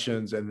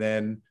elections and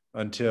then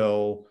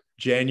until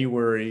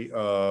January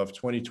of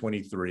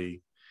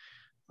 2023.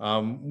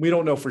 We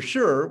don't know for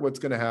sure what's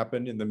going to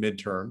happen in the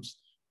midterms,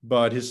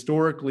 but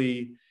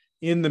historically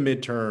in the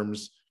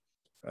midterms,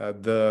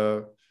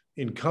 the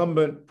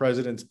incumbent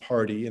president's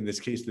party, in this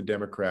case, the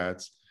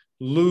Democrats,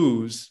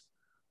 lose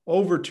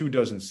over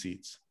 24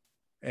 seats.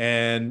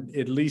 And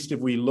at least if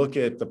we look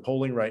at the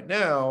polling right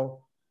now,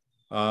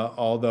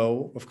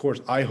 although, of course,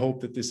 I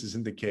hope that this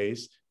isn't the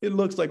case, it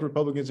looks like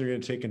Republicans are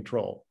going to take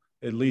control,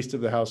 at least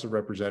of the House of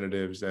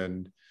Representatives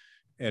and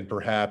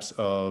perhaps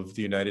of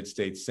the United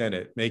States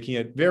Senate, making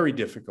it very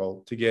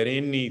difficult to get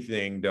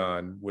anything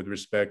done with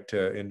respect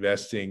to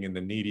investing in the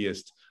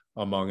neediest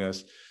among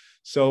us.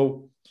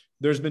 So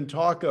there's been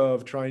talk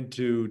of trying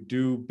to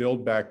do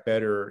Build Back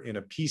Better in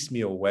a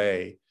piecemeal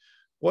way.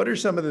 What are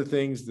some of the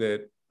things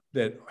that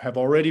have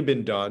already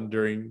been done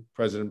during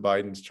President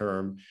Biden's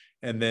term,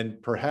 and then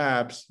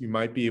perhaps you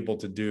might be able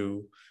to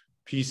do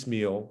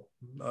piecemeal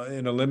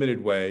in a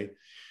limited way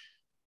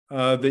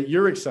that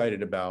you're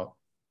excited about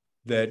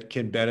that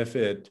can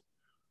benefit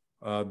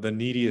the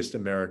neediest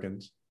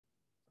Americans?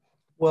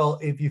 Well,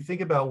 if you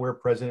think about where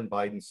President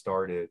Biden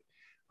started,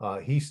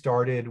 he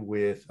started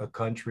with a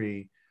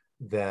country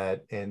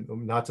that, and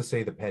not to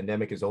say the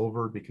pandemic is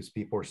over because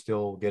people are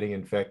still getting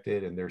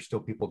infected and there's still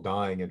people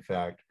dying, in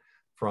fact,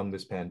 from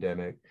this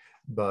pandemic.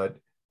 But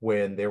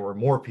when there were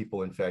more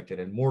people infected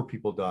and more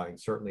people dying,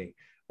 certainly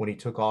when he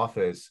took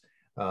office,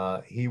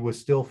 he was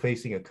still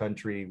facing a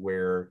country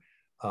where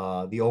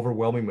the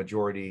overwhelming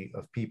majority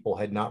of people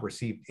had not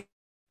received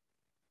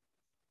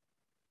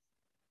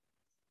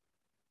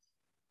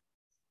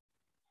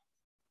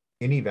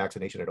any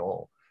vaccination at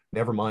all,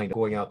 never mind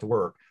going out to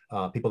work,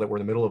 people that were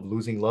in the middle of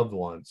losing loved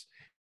ones,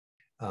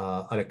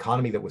 an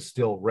economy that was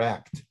still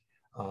wrecked,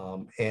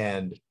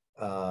 and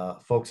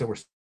folks that were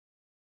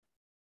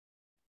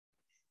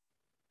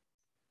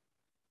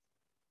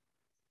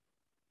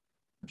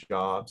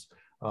jobs,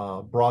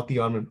 brought the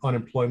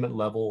unemployment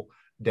level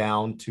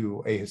down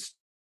to a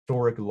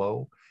historic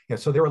low. Yeah,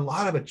 so there are a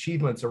lot of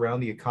achievements around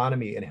the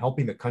economy and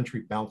helping the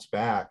country bounce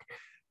back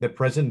that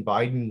President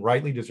Biden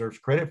rightly deserves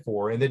credit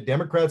for, and that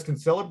Democrats can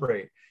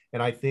celebrate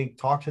and I think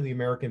talk to the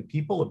American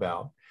people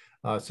about.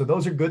 So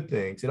those are good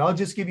things. And I'll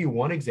just give you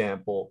one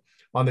example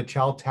on the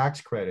child tax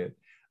credit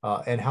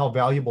and how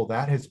valuable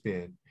that has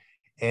been.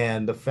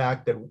 And the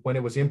fact that when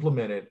it was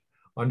implemented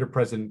under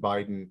President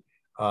Biden,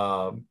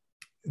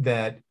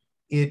 that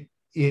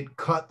it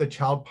cut the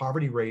child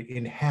poverty rate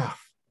in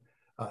half.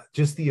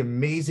 Just the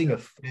amazing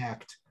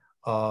effect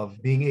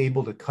of being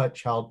able to cut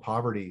child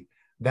poverty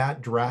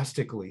that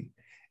drastically.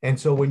 And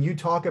so when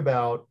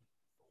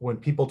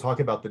people talk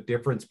about the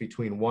difference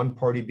between one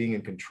party being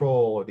in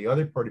control or the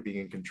other party being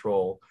in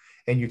control,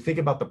 and you think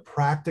about the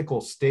practical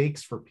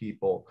stakes for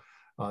people,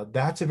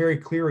 that's a very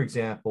clear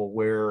example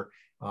where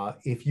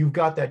if you've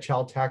got that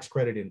child tax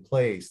credit in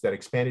place, that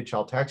expanded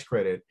child tax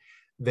credit,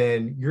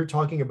 then you're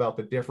talking about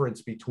the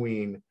difference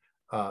between,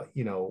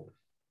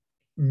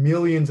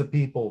 millions of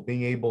people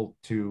being able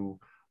to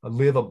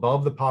live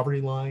above the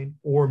poverty line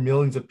or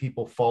millions of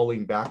people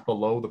falling back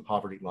below the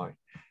poverty line.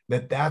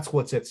 That's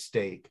what's at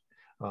stake.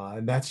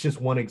 And that's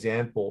just one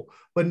example.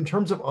 But in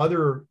terms of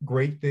other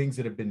great things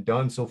that have been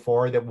done so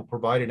far that will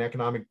provide an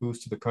economic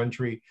boost to the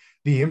country,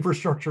 the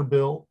infrastructure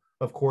bill,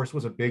 of course,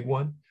 was a big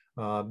one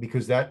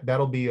because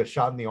that'll be a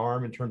shot in the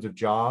arm in terms of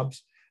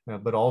jobs,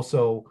 but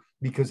also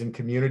because in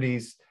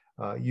communities,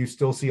 you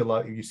still see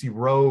you see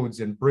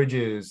roads and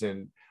bridges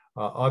and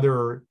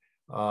other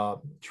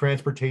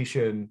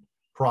transportation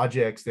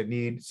projects that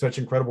need such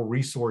incredible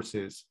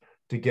resources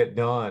to get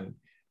done.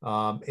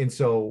 And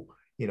so,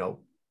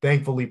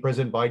 thankfully,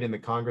 President Biden and the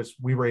Congress,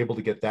 we were able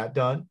to get that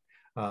done.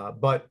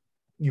 But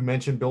you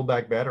mentioned Build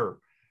Back Better.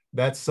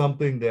 That's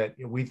something that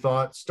we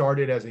thought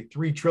started as a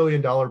 $3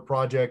 trillion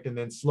project and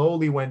then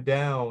slowly went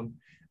down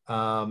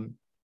and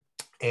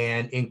would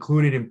have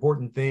included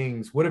important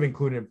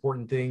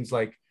things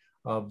like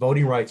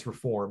voting rights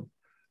reform,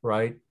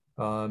 right?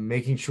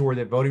 Making sure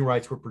that voting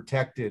rights were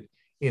protected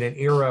in an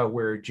era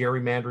where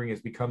gerrymandering has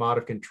become out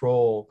of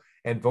control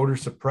and voter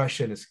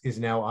suppression is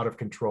now out of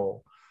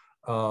control.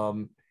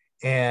 And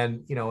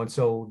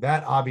so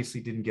that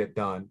obviously didn't get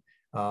done.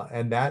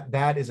 And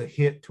that is a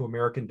hit to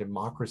American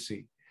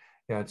democracy.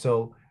 And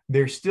so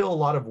there's still a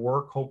lot of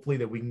work, hopefully,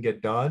 that we can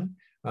get done.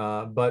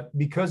 But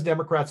because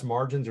Democrats'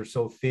 margins are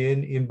so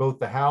thin in both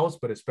the House,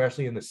 but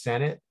especially in the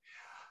Senate,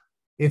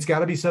 it's got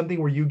to be something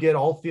where you get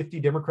all 50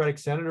 Democratic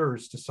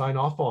senators to sign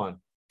off on.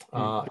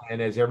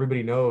 And as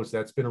everybody knows,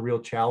 that's been a real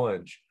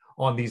challenge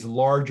on these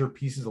larger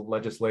pieces of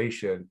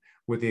legislation,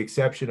 with the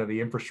exception of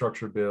the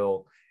infrastructure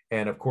bill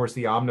and, of course,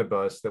 the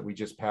omnibus that we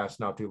just passed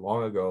not too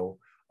long ago,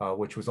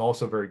 which was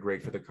also very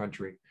great for the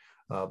country.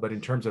 But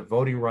in terms of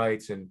voting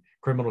rights and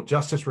criminal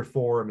justice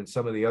reform and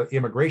some of the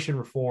immigration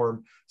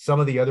reform, some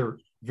of the other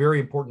very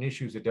important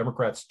issues that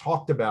Democrats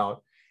talked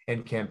about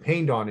and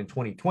campaigned on in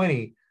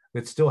 2020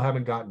 that still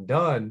haven't gotten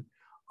done,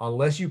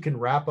 unless you can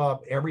wrap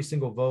up every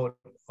single vote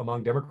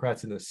among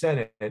Democrats in the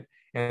Senate.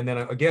 And then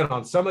again,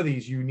 on some of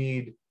these, you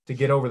need to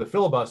get over the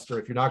filibuster.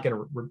 If you're not going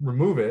to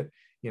remove it,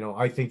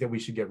 I think that we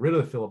should get rid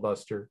of the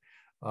filibuster.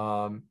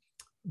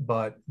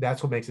 But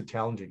that's what makes it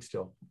challenging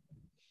still.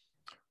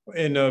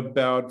 In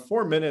about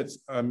 4 minutes,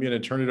 I'm going to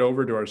turn it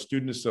over to our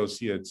student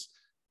associates,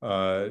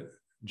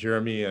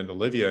 Jeremy and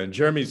Olivia. And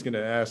Jeremy's going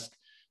to ask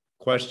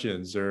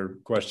questions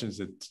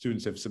that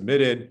students have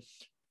submitted.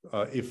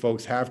 If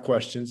folks have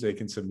questions, they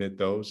can submit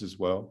those as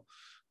well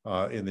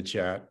in the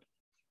chat.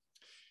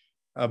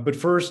 But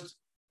first,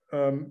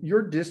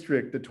 your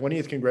district, the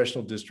 20th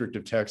Congressional District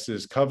of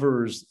Texas,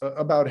 covers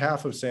about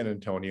half of San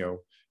Antonio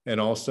and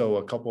also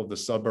a couple of the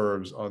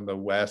suburbs on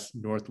the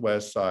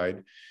northwest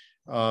side.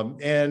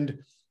 And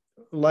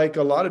like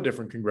a lot of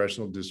different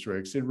congressional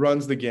districts, it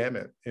runs the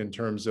gamut in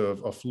terms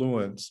of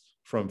affluence,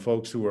 from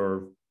folks who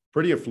are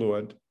pretty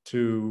affluent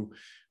to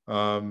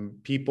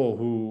people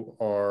who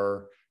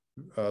are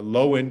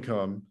low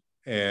income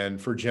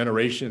and for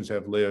generations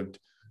have lived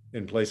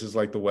in places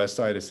like the west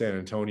side of San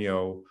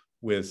Antonio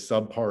with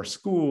subpar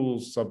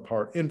schools,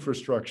 subpar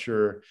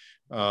infrastructure,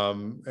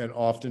 and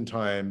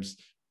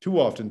too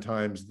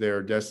oftentimes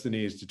their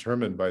destiny is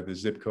determined by the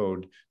zip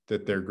code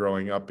that they're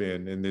growing up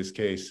in this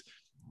case,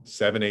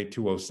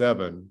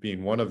 78207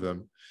 being one of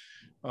them.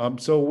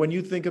 So when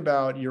you think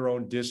about your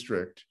own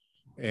district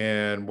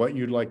and what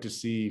you'd like to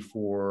see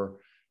for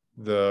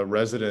the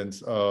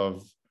residents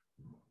of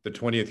the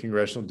 20th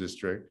Congressional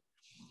District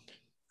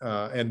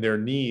and their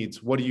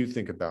needs, what do you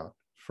think about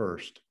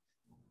first?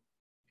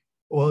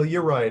 Well,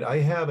 you're right. I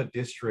have a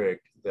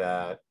district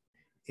that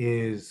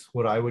is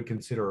what I would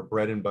consider a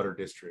bread and butter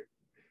district.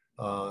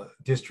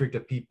 District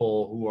of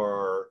people who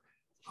are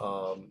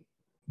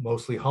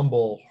mostly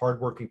humble,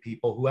 hardworking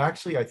people who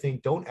actually, I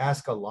think, don't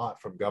ask a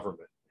lot from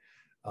government.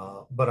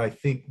 But I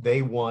think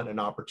they want an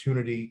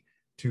opportunity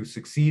to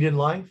succeed in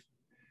life,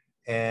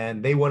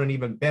 and they want an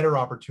even better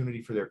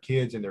opportunity for their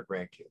kids and their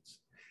grandkids.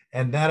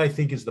 And that, I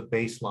think, is the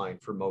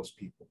baseline for most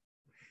people.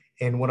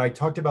 And when I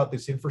talked about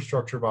this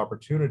infrastructure of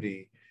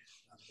opportunity,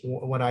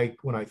 when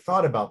I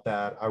thought about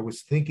that, I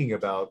was thinking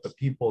about the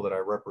people that I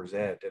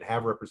represent and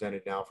have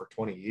represented now for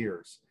 20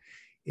 years,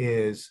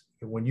 is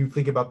when you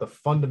think about the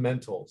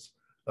fundamentals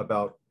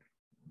about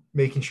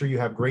making sure you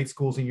have great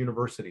schools and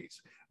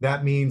universities,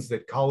 that means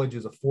that college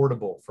is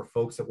affordable for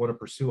folks that want to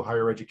pursue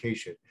higher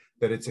education,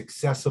 that it's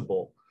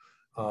accessible.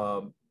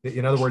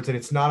 In other words, that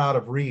it's not out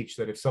of reach,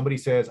 that if somebody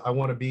says, I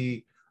want to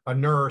be a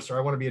nurse or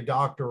I want to be a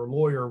doctor or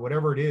lawyer or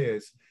whatever it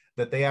is,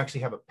 that they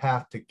actually have a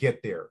path to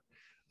get there.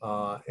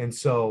 And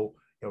so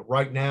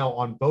right now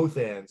on both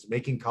ends,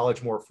 making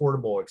college more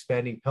affordable,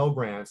 expanding Pell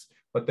Grants,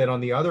 but then on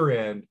the other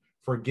end,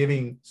 for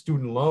giving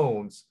student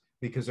loans,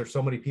 because there's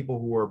so many people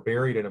who are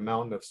buried in a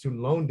mountain of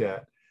student loan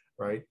debt,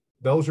 right?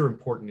 Those are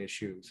important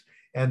issues.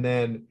 And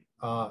then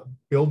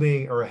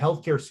building or a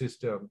healthcare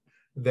system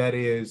that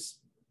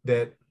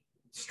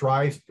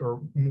strives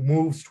or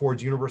moves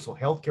towards universal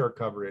healthcare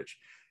coverage.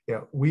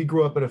 We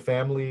grew up in a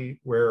family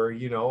where,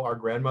 our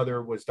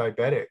grandmother was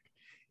diabetic,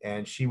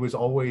 and she was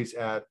always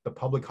at the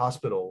public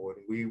hospital. When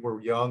we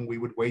were young, we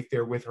would wait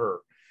there with her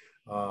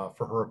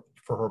for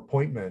her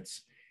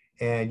appointments.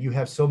 And you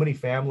have so many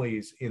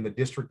families in the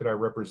district that I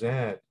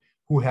represent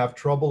who have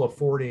trouble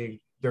affording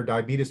their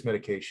diabetes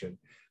medication.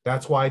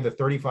 That's why the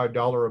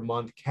 $35 a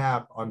month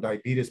cap on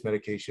diabetes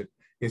medication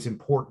is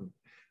important.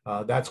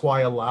 That's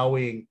why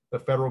allowing the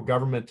federal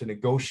government to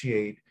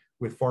negotiate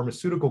with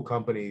pharmaceutical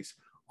companies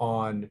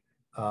on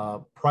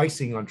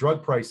pricing, on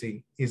drug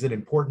pricing, is an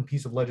important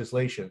piece of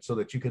legislation so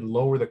that you can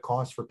lower the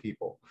cost for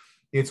people.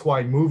 It's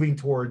why moving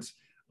towards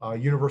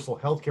universal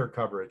healthcare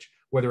coverage,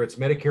 whether it's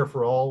Medicare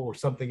for all or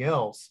something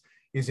else,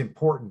 is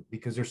important,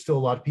 because there's still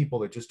a lot of people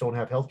that just don't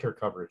have healthcare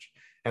coverage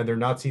and they're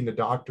not seeing the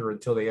doctor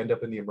until they end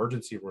up in the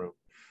emergency room.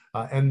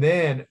 And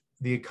then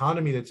the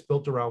economy that's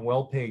built around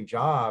well-paying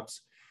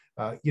jobs,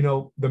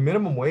 the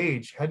minimum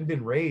wage hadn't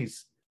been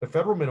raised. The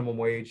federal minimum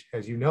wage,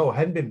 as you know,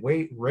 hadn't been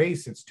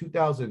raised since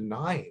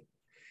 2009.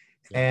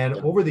 And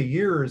over the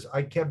years,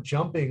 I kept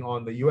jumping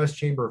on the U.S.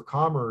 Chamber of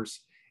Commerce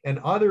and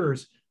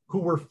others who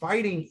were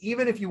fighting,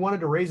 even if you wanted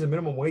to raise the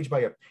minimum wage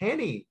by a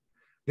penny,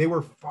 they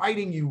were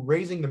fighting you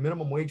raising the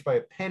minimum wage by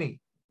a penny.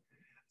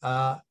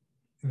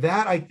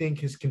 That I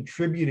think has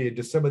contributed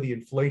to some of the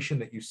inflation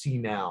that you see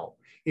now,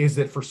 is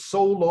that for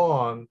so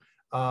long,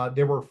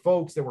 there were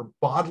folks that were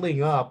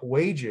bottling up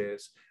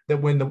wages that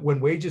when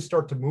wages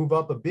start to move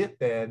up a bit,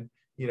 then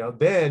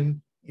it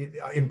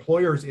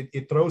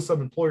throws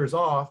some employers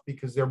off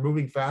because they're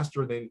moving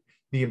faster than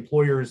the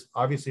employers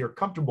obviously are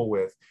comfortable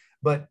with.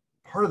 But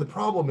part of the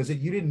problem is that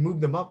you didn't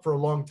move them up for a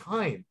long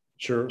time.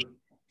 Sure.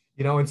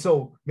 And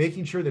so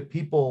making sure that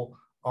people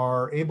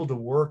are able to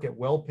work at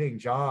well-paying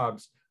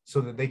jobs so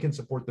that they can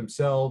support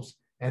themselves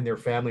and their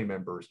family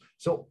members.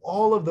 So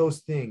all of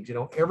those things,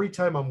 every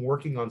time I'm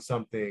working on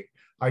something,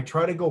 I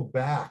try to go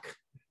back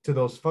to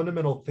those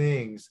fundamental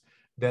things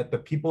that the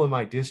people in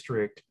my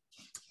district,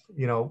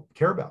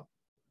 care about.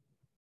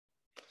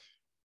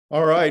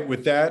 All right,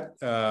 with that,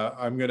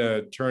 I'm going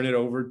to turn it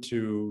over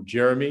to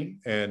Jeremy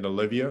and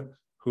Olivia,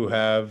 who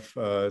have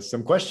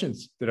some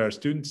questions that our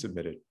students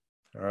submitted.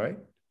 All right.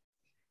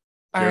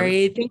 All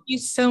right, thank you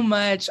so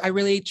much. I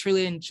really,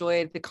 truly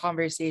enjoyed the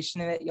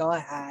conversation that y'all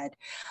had.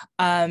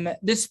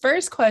 This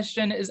first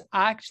question is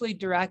actually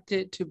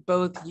directed to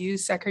both you,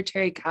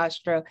 Secretary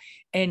Castro,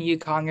 and you,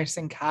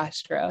 Congressman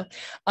Castro.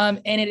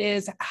 And it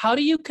is, how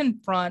do you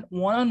confront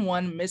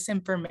one-on-one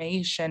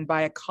misinformation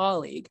by a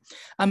colleague,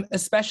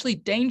 especially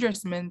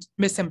dangerous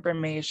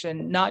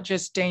misinformation, not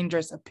just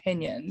dangerous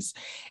opinions?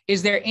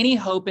 Is there any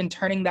hope in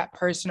turning that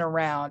person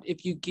around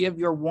if you give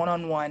your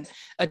one-on-one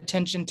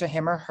attention to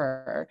him or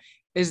her?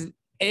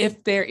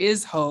 If there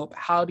is hope,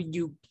 how do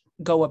you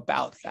go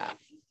about that?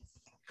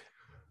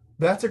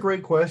 That's a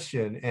great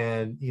question.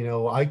 And,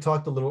 I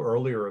talked a little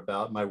earlier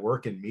about my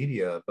work in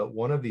media, but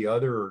one of the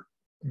other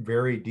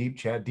very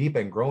deep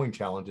and growing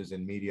challenges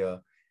in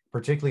media,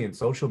 particularly in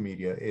social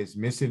media, is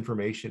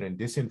misinformation and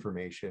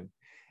disinformation.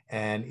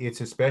 And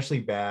it's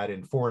especially bad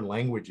in foreign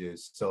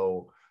languages.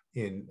 So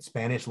in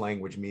Spanish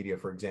language media,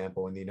 for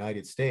example, in the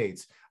United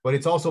States, but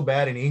it's also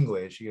bad in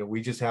English.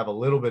 We just have a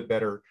little bit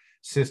better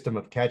system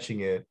of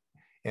catching it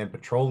and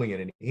patrolling it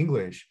in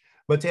English.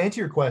 But to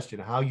answer your question,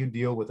 how you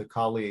deal with a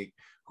colleague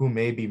who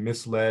may be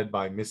misled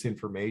by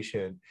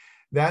misinformation,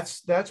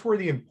 that's where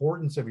the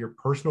importance of your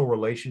personal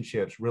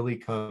relationships really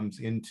comes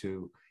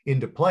into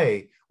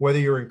play, whether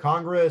you're in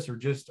Congress or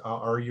just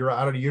or you're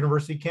out at a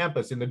university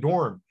campus in the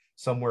dorm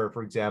somewhere,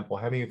 for example,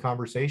 having a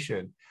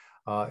conversation,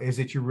 is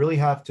that you really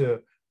have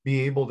to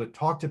be able to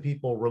talk to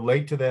people,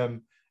 relate to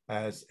them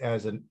as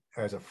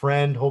a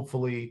friend,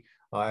 hopefully,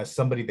 as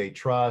somebody they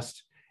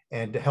trust,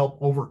 and to help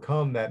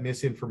overcome that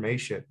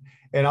misinformation.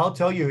 And I'll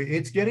tell you,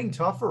 it's getting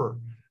tougher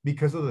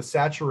because of the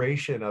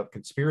saturation of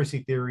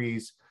conspiracy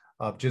theories,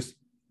 of just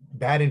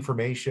bad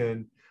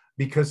information,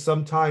 because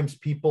sometimes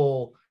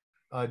people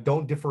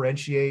don't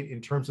differentiate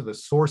in terms of the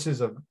sources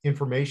of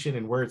information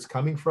and where it's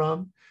coming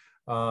from.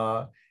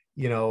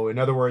 In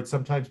other words,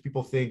 sometimes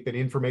people think that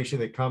information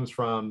that comes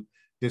from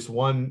this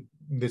one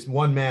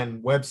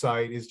man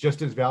website is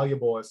just as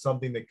valuable as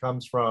something that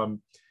comes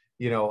from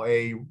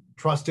a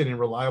trusted and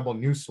reliable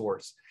news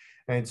source.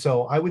 And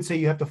so I would say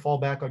you have to fall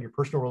back on your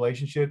personal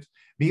relationships,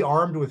 be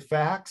armed with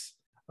facts,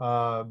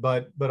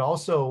 but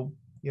also,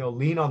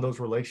 lean on those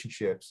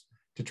relationships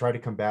to try to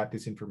combat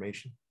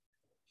disinformation.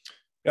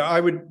 Yeah, I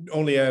would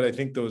only add, I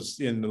think those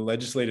in the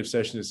legislative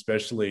session,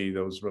 especially,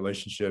 those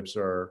relationships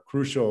are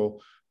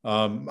crucial.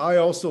 I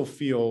also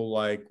feel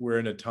like we're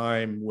in a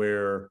time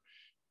where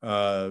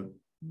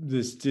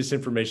this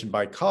disinformation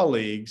by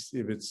colleagues,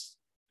 if it's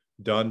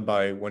done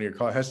by one of your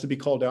colleagues, has to be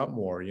called out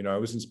more. I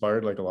was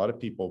inspired, like a lot of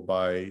people,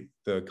 by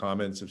the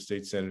comments of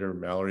State Senator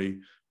Mallory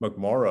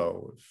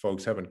McMorrow.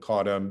 Folks haven't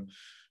caught him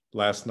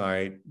last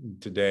night,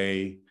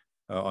 today,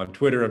 on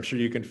Twitter. I'm sure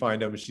you can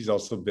find him. She's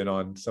also been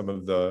on some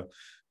of the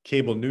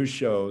cable news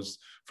shows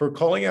for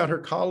calling out her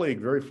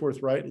colleague very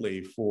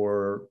forthrightly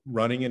for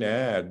running an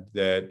ad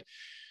that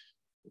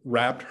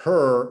wrapped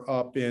her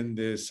up in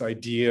this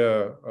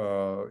idea,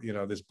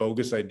 this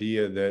bogus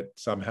idea that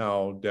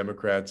somehow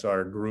Democrats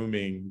are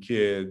grooming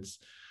kids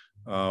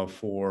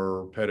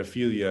for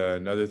pedophilia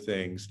and other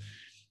things.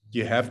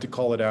 You have to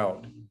call it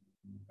out.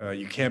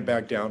 You can't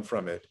back down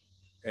from it.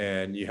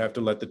 And you have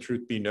to let the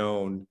truth be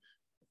known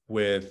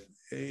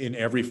in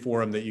every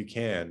forum that you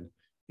can,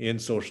 in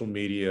social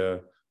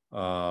media,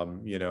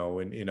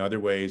 in other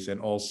ways, and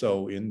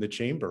also in the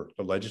chamber,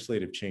 the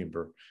legislative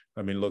chamber.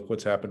 I mean, look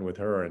what's happened with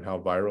her and how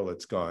viral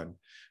it's gone.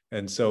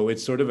 And so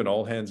it's sort of an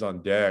all hands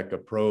on deck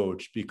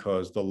approach,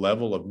 because the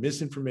level of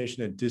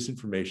misinformation and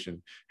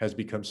disinformation has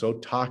become so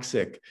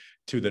toxic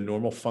to the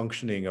normal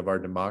functioning of our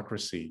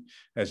democracy,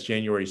 as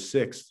January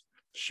 6th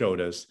showed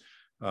us,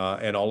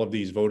 and all of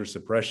these voter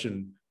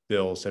suppression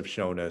bills have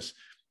shown us.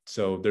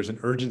 So there's an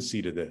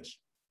urgency to this.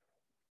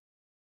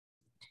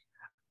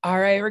 All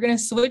right, we're going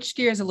to switch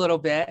gears a little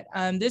bit.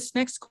 This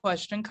next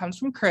question comes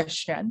from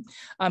Christian,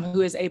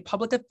 who is a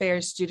public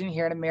affairs student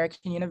here at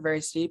American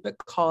University, but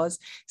calls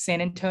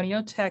San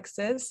Antonio,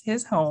 Texas,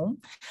 his home.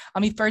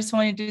 He first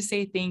wanted to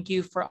say thank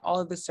you for all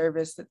of the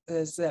service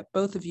that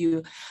both of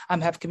you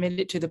have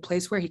committed to the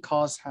place where he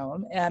calls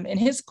home. And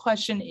his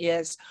question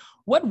is,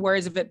 what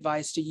words of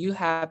advice do you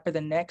have for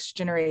the next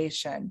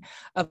generation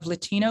of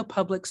Latino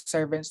public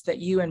servants that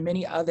you and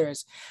many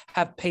others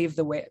have paved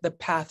the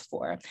path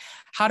for?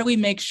 How do we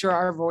make sure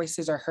our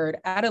voices are heard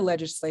at a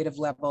legislative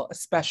level,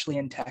 especially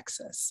in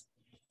Texas?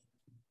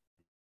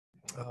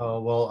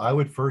 Well, I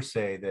would first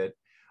say that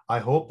I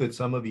hope that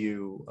some of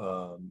you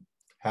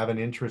have an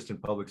interest in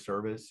public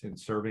service, in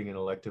serving in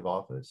elective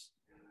office,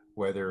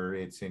 whether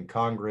it's in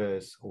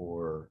Congress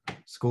or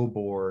school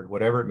board,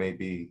 whatever it may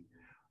be.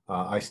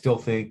 I still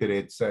think that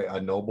it's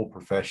a noble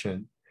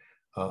profession.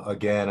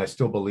 Again, I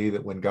still believe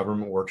that when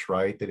government works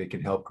right, that it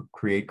can help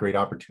create great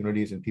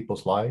opportunities in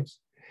people's lives.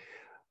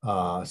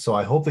 So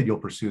I hope that you'll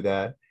pursue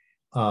that.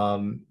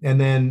 And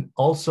then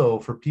also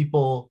for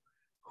people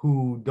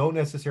who don't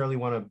necessarily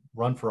want to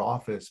run for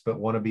office, but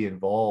want to be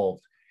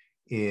involved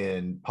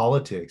in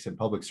politics and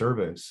public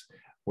service,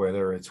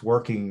 whether it's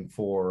working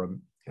for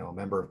a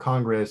member of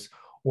Congress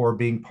or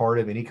being part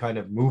of any kind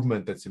of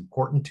movement that's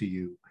important to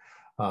you,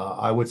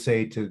 I would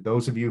say to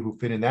those of you who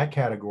fit in that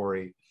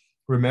category,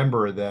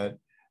 remember that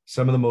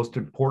some of the most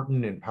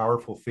important and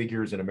powerful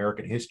figures in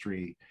American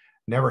history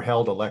never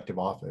held elective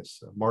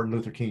office. Martin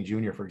Luther King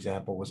Jr., for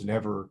example, was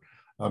never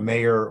a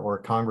mayor or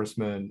a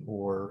congressman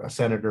or a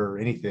senator or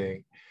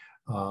anything.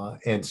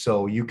 And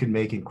so you can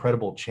make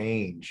incredible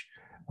change,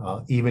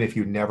 even if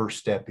you never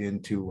step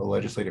into a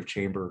legislative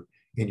chamber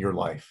in your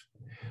life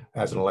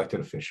as an elected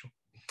official.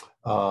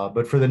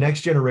 But for the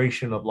next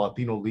generation of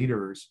Latino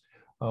leaders,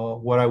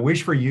 what I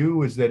wish for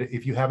you is that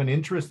if you have an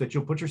interest, that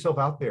you'll put yourself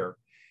out there.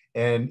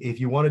 And if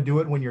you want to do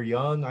it when you're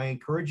young, I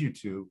encourage you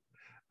to.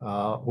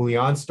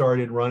 Julián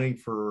started running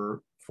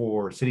for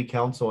city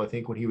council, I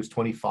think, when he was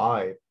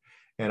 25.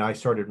 And I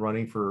started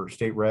running for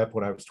state rep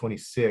when I was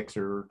 26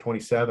 or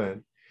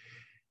 27.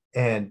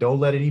 And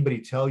don't let anybody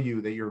tell you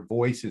that your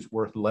voice is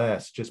worth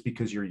less just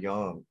because you're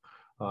young.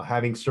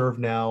 Having served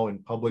now in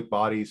public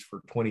bodies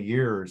for 20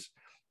 years,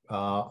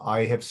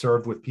 I have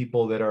served with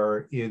people that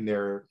are in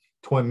their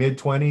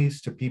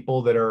mid-20s to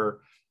people that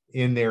are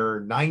in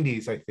their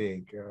 90s, I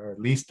think, or at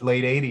least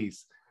late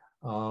 80s.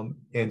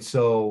 And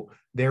so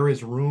there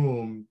is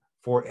room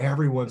for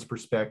everyone's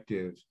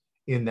perspective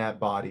in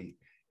that body.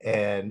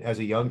 And as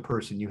a young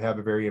person, you have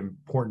a very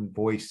important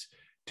voice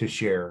to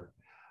share.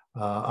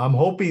 I'm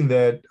hoping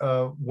that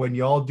when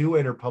y'all do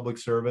enter public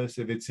service,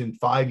 if it's in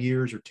 5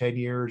 years or 10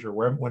 years or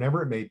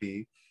whenever it may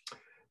be,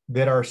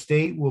 that our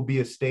state will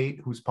be a state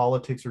whose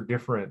politics are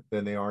different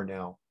than they are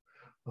now.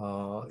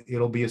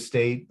 It'll be a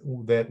state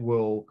that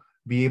will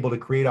be able to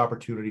create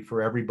opportunity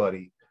for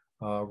everybody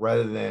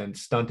rather than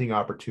stunting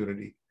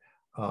opportunity,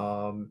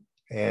 and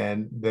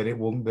that it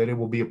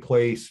will be a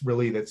place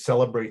really that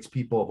celebrates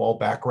people of all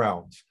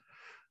backgrounds.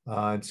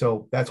 And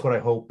so that's what I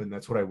hope, and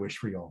that's what I wish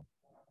for y'all.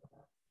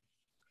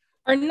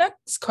 Our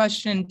next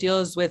question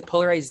deals with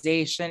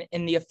polarization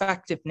and the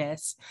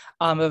effectiveness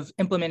of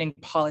implementing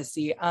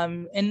policy.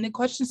 And the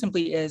question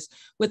simply is,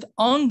 with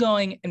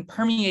ongoing and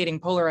permeating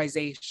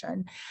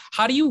polarization,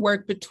 how do you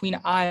work between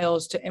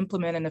aisles to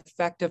implement an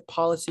effective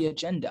policy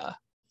agenda?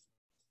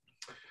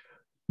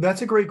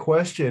 That's a great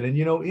question. And,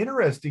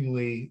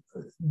 interestingly,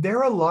 there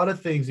are a lot of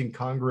things in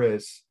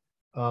Congress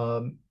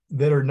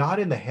that are not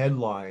in the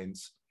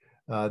headlines,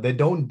 that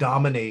don't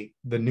dominate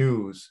the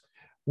news,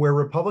 where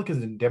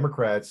Republicans and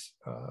Democrats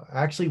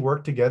actually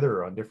work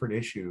together on different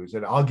issues.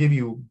 And I'll give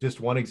you just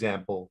one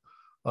example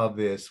of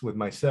this with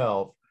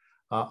myself.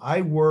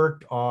 I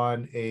worked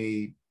on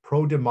a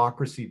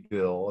pro-democracy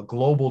bill, a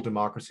global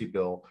democracy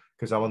bill,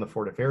 because I'm on the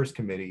Foreign Affairs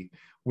Committee,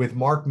 with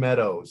Mark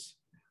Meadows,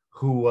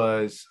 who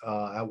was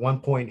at one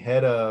point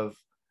head of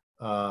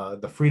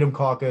the Freedom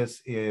Caucus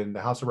in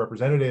the House of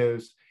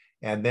Representatives,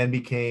 and then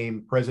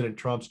became President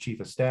Trump's chief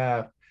of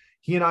staff.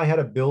 He and I had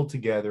a bill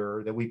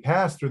together that we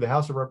passed through the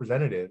House of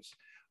Representatives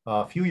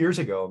a few years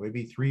ago,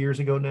 maybe 3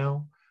 years ago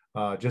now,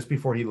 just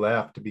before he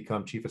left to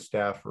become chief of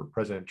staff for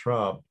President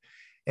Trump.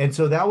 And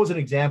so that was an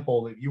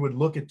example that you would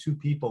look at two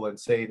people and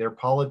say their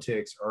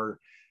politics are,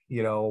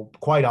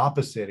 quite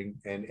opposite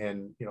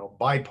and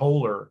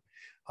bipolar.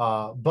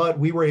 But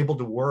we were able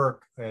to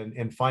work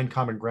and find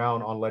common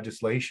ground on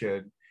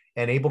legislation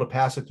and able to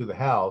pass it through the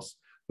House.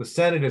 The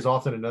Senate is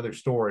often another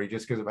story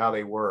just because of how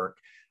they work.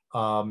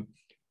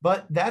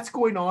 But that's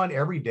going on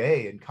every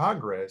day in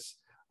Congress.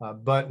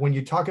 But when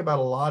you talk about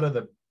a lot of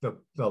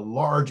the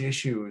large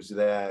issues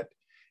that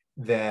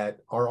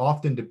are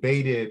often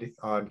debated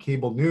on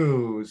cable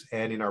news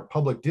and in our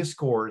public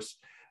discourse,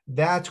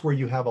 that's where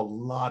you have a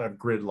lot of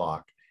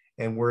gridlock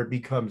and where it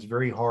becomes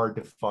very hard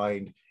to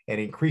find and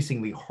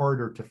increasingly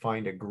harder to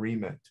find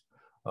agreement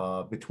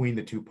between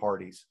the two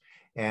parties.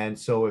 And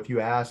so if you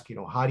ask,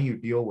 how do you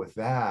deal with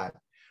that?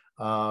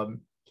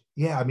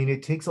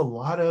 It takes a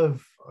lot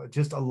of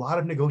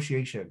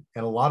negotiation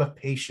and a lot of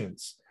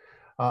patience.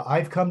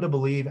 I've come to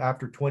believe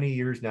after 20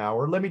 years now,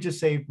 or let me just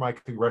say my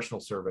congressional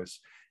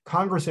service,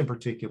 Congress in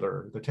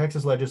particular, the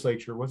Texas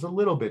legislature was a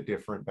little bit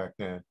different back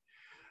then.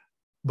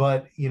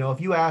 But,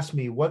 if you ask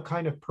me what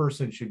kind of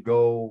person should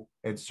go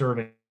and serve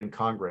in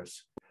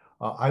Congress,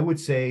 I would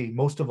say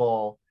most of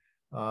all,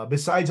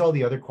 besides all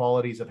the other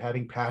qualities of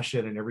having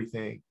passion and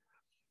everything,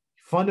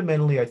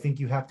 fundamentally, I think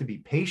you have to be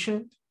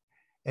patient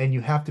and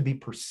you have to be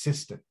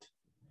persistent.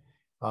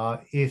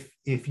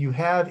 If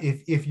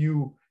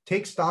you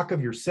take stock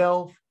of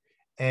yourself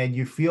and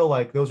you feel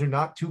like those are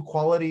not two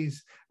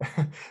qualities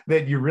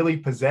that you really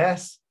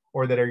possess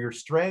or that are your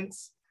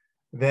strengths,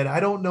 then I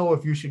don't know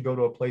if you should go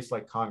to a place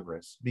like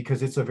Congress,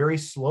 because it's a very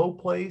slow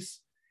place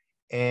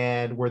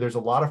and where there's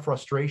a lot of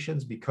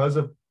frustrations because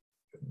of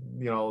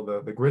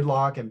the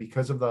gridlock and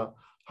because of the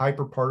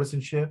hyper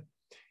partisanship.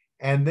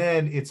 And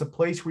then it's a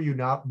place where you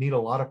need a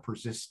lot of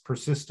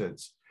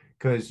persistence,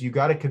 because you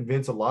got to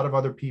convince a lot of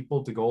other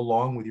people to go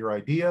along with your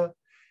idea.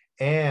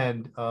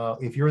 And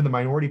if you're in the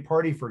minority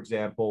party, for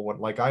example,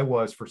 like I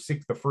was for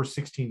the first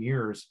 16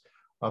 years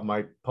of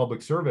my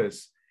public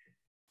service,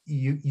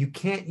 you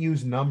can't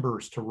use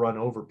numbers to run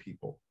over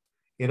people.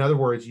 In other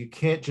words, you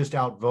can't just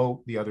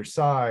outvote the other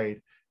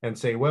side and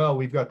say, well,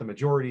 we've got the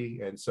majority,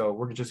 and so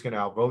we're just going to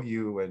outvote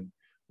you and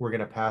we're going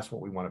to pass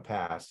what we want to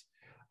pass.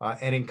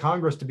 And in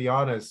Congress, to be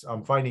honest,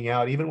 I'm finding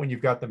out even when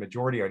you've got the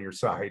majority on your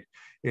side,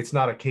 it's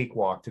not a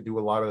cakewalk to do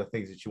a lot of the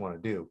things that you want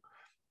to do.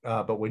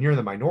 But when you're in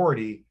the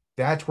minority,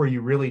 that's where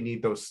you really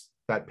need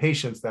that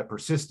patience, that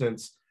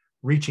persistence,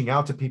 reaching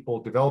out to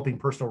people, developing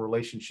personal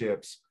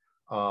relationships,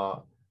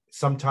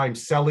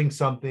 sometimes selling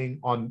something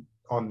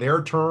on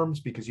their terms,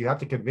 because you have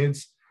to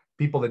convince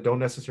people that don't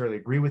necessarily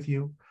agree with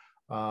you.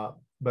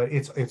 But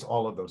it's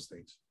all of those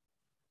things.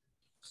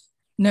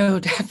 No,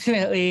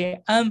 definitely.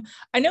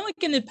 I know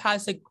like in the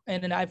past,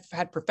 and I've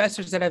had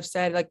professors that have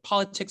said like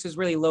politics is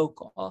really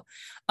local.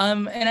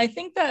 And I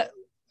think that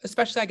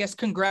especially, I guess,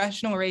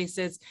 congressional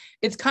races,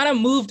 it's kind of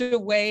moved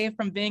away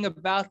from being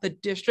about the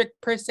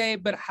district per se,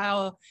 but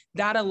how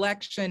that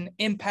election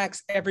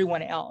impacts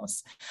everyone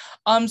else.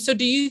 So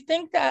do you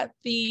think that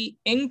the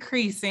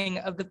increasing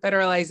of the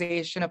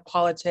federalization of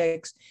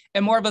politics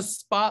and more of a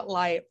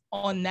spotlight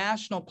on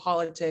national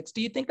politics,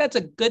 do you think that's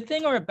a good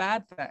thing or a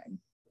bad thing?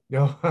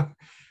 No,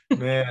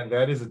 man,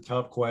 that is a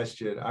tough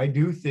question. I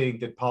do think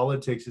that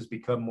politics has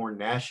become more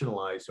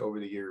nationalized over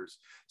the years.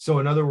 So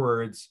in other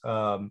words,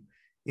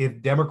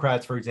 if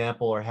Democrats, for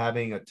example, are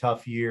having a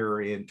tough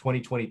year in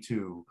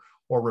 2022,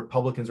 or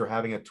Republicans are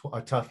having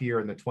a tough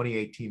year in the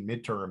 2018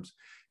 midterms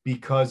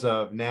because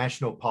of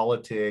national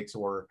politics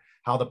or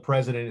how the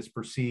president is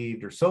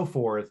perceived or so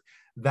forth,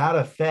 that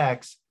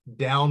affects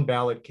down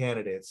ballot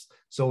candidates.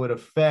 So it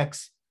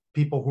affects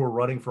people who are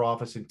running for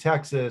office in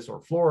Texas or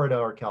Florida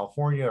or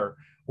California or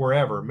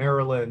wherever,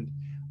 Maryland.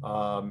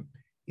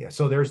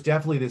 So there's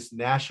definitely this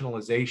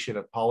nationalization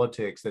of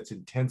politics that's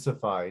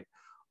intensified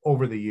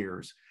over the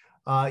years.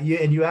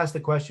 And you asked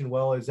the question,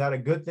 well, is that a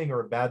good thing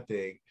or a bad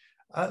thing?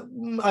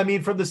 I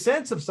mean, from the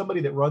sense of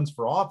somebody that runs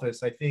for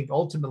office, I think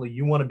ultimately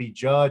you want to be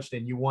judged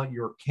and you want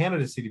your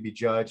candidacy to be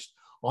judged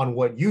on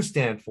what you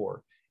stand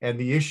for and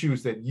the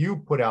issues that you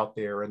put out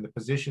there and the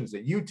positions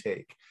that you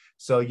take.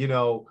 So, in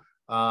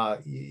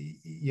other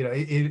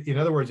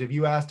words, if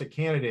you asked a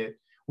candidate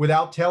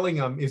without telling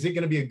them, is it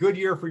going to be a good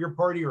year for your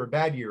party or a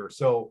bad year?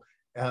 So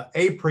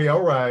a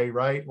priori,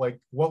 right? Like,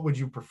 what would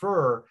you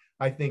prefer?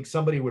 I think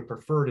somebody would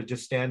prefer to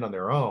just stand on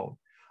their own.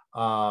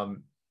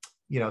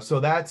 So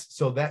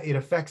that it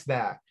affects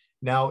that.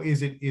 Now,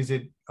 is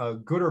it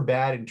good or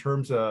bad in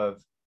terms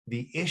of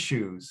the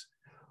issues?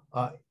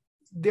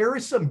 There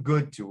is some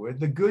good to it.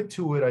 The good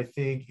to it, I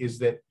think, is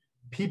that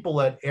people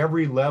at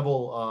every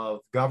level of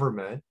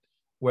government,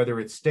 whether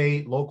it's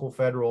state, local,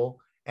 federal,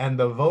 and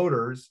the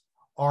voters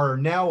are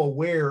now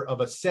aware of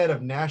a set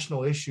of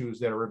national issues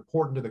that are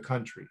important to the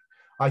country.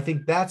 I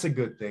think that's a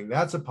good thing.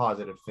 That's a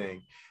positive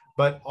thing.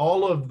 But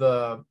all of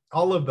the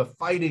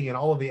fighting and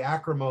all of the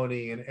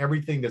acrimony and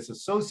everything that's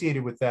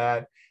associated with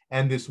that,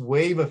 and this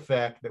wave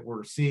effect that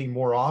we're seeing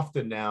more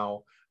often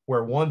now,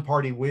 where one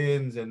party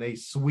wins and they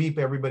sweep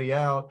everybody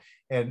out.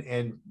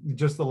 And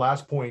just the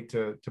last point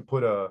to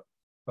put a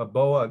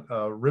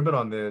ribbon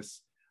on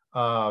this,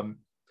 from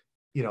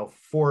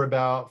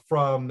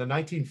the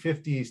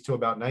 1950s to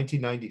about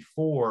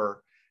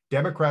 1994,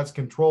 Democrats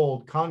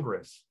controlled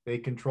Congress. They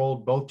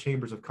controlled both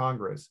chambers of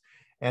Congress.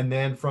 And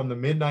then from the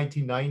mid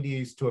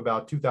 1990s to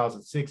about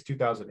 2006,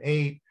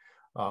 2008,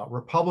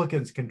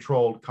 Republicans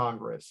controlled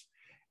Congress.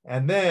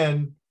 And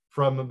then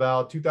from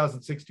about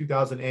 2006,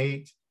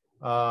 2008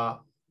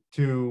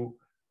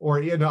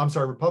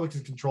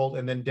 Republicans controlled,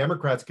 and then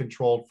Democrats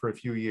controlled for a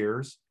few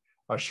years,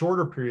 a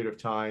shorter period of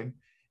time.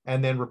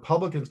 And then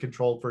Republicans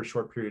controlled for a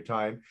short period of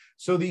time.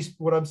 So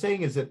what I'm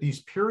saying is that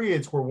these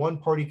periods where one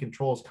party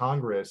controls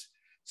Congress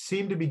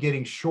seem to be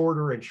getting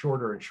shorter and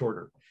shorter and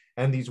shorter.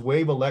 And these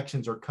wave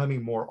elections are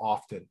coming more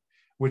often,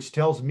 which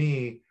tells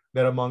me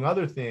that, among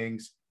other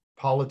things,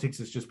 politics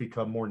has just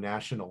become more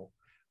national.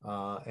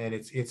 And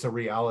it's a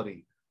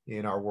reality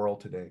in our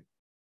world today.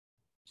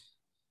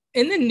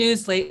 In the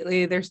news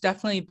lately, there's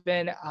definitely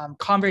been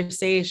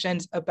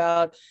conversations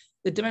about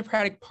the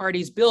Democratic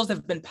Party's bills that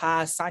have been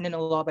passed, signed into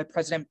law by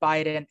President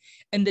Biden,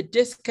 and the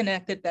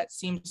disconnect that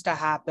seems to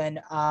happen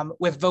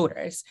with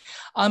voters.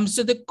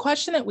 So the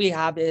question that we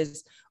have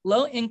is,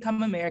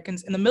 low-income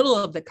Americans in the middle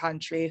of the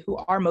country, who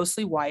are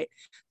mostly white,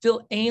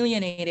 feel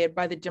alienated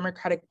by the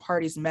Democratic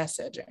Party's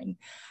messaging.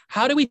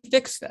 How do we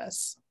fix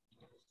this?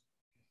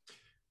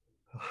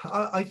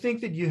 I think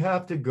that you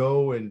have to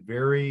go and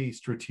very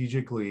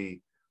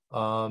strategically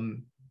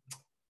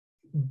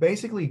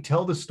basically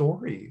tell the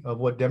story of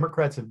what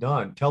Democrats have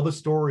done. Tell the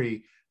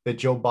story that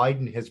Joe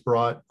Biden has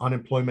brought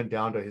unemployment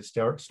down to a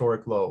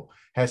historic low,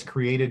 has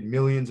created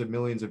millions and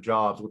millions of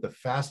jobs with the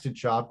fastest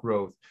job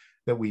growth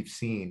that we've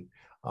seen.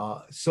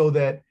 So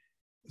that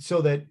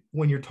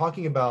when you're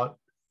talking about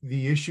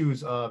the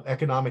issues of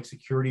economic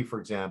security, for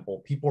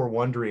example, people are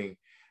wondering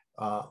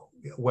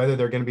whether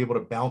they're going to be able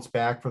to bounce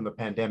back from the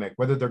pandemic,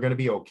 whether they're going to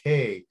be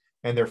okay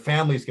and their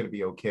family's going to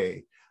be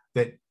okay.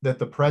 That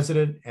the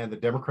president and the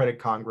Democratic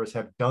Congress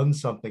have done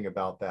something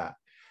about that.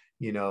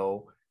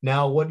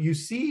 Now what you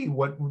see,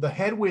 what the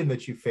headwind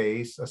that you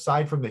face,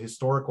 aside from the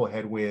historical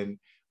headwind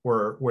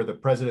where the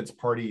president's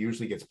party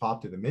usually gets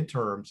popped in the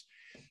midterms,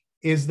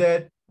 is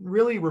that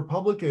really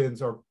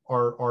Republicans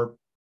are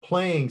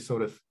playing, so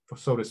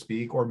to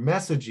speak, or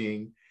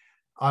messaging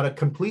on a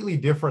completely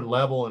different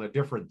level and a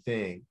different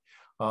thing.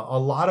 A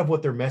lot of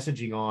what they're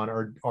messaging on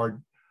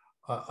are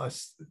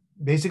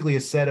basically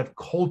a set of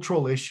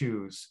cultural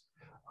issues,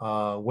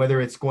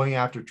 whether it's going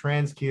after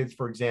trans kids,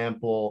 for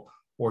example,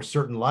 or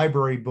certain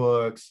library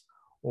books,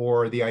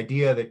 or the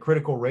idea that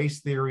critical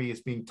race theory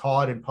is being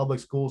taught in public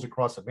schools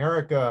across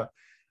America.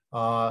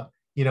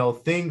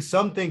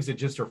 Some things that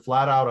just are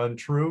flat out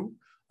untrue,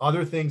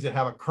 other things that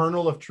have a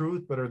kernel of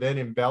truth but are then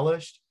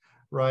embellished,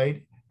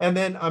 right? And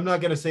then I'm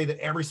not going to say that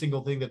every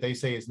single thing that they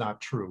say is not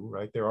true,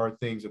 right? There are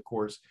things, of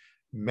course,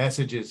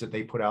 messages that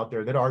they put out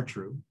there that are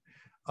true.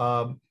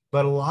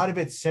 But a lot of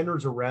it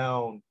centers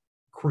around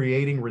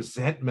creating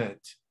resentment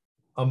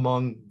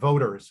among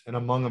voters and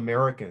among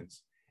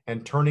Americans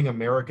and turning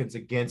Americans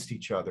against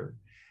each other.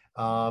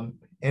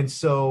 And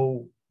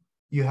so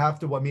you have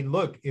to,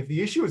 look, if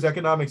the issue is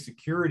economic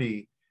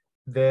security,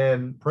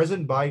 then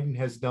President Biden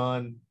has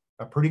done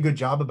a pretty good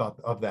job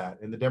of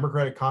that. And the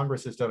Democratic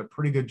Congress has done a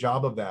pretty good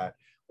job of that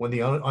when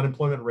the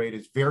unemployment rate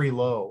is very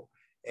low.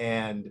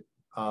 And,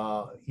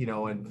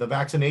 and the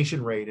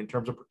vaccination rate in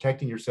terms of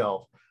protecting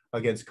yourself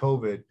against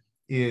COVID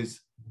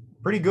is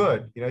pretty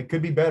good. It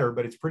could be better,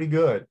 but it's pretty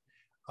good.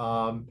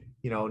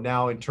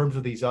 Now in terms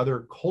of these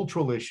other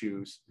cultural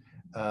issues,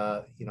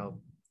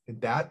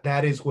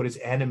 that is what is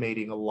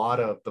animating a lot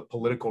of the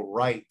political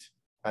right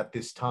at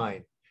this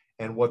time,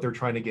 and what they're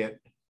trying to get,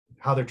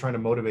 how they're trying to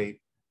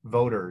motivate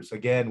voters.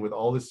 Again, with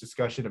all this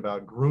discussion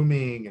about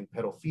grooming and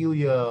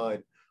pedophilia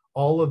and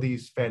all of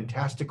these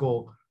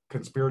fantastical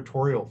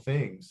conspiratorial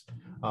things.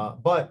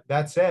 But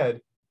that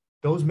said,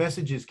 those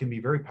messages can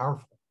be very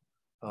powerful.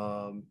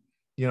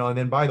 And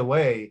then, by the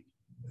way,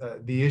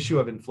 the issue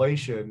of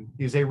inflation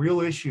is a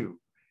real issue,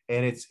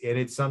 and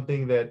it's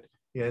something that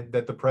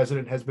that the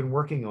president has been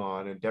working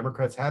on, and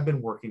Democrats have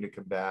been working to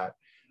combat.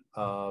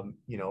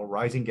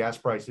 Rising gas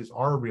prices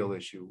are a real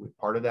issue.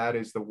 Part of that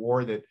is the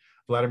war that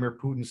Vladimir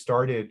Putin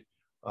started,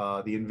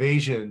 the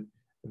invasion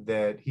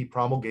that he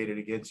promulgated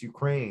against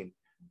Ukraine,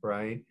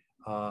 right?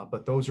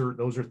 But those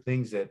are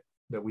things that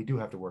we do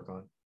have to work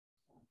on.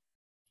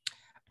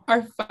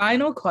 Our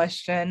final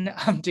question,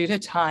 due to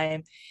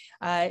time,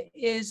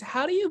 is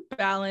how do you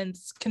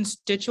balance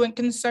constituent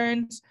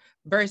concerns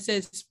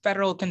versus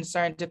federal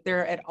concerns if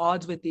they're at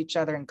odds with each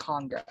other in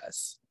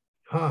Congress?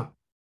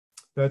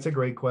 That's a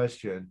great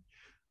question.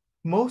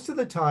 Most of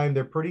the time,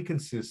 they're pretty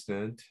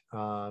consistent.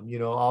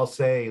 I'll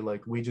say,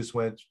 like,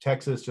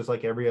 Texas, just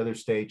like every other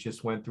state,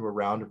 just went through a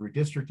round of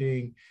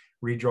redistricting,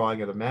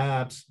 redrawing of the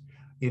maps.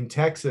 In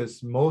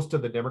Texas, most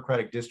of the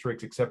Democratic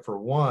districts, except for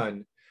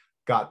one,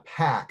 got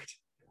packed,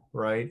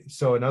 right?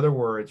 So in other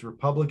words,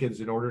 Republicans,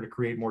 in order to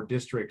create more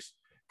districts,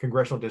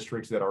 congressional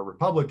districts that are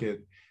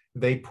Republican,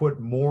 they put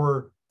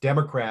more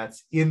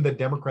Democrats in the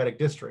Democratic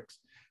districts.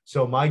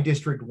 So my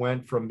district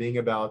went from being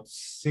about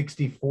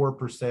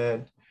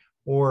 64%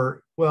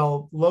 or,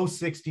 low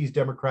 60s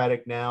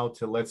Democratic now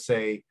to, let's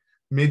say,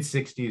 mid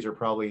 60s or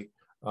probably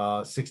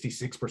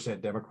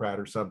 66% Democrat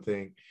or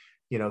something.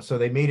 So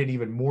they made it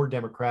even more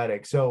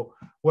Democratic. So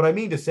what I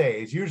mean to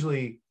say is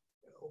usually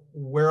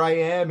where I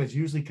am is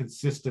usually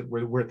consistent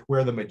with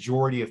where the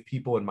majority of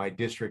people in my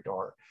district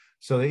are.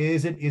 So it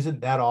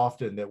isn't that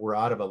often that we're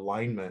out of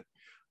alignment.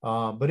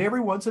 But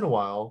every once in a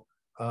while,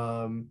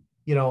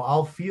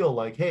 I'll feel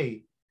like,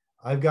 hey,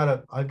 I've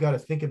got to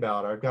think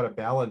about, I've got to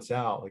balance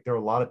out. Like, there are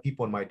a lot of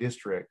people in my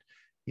district,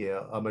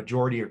 a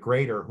majority or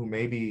greater, who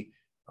maybe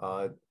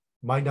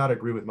might not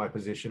agree with my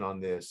position on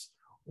this,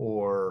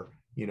 or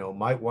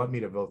might want me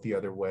to vote the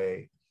other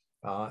way.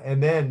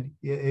 And then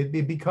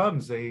it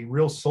becomes a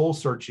real soul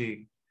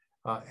searching,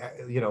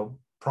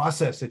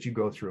 process that you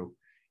go through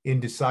in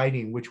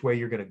deciding which way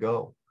you're going to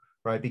go,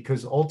 right?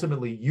 Because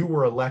ultimately you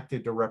were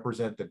elected to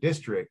represent the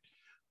district,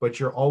 but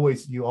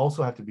you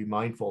also have to be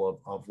mindful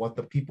of what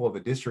the people of the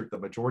district, the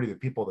majority of the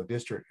people of the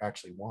district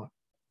actually want.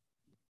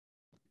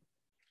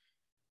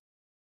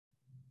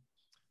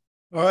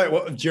 All right.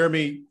 Well,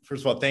 Jeremy,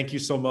 first of all, thank you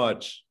so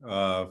much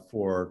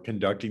for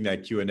conducting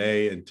that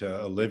Q&A, and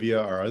to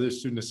Olivia, our other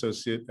student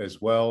associate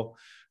as well.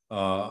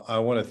 I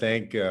want to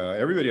thank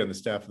everybody on the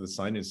staff of the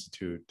Sine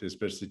Institute,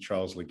 especially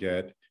Charles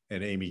Leggett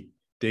and Amy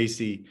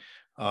Dacey.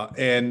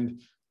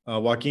 And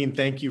Joaquin,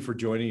 thank you for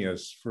joining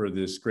us for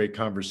this great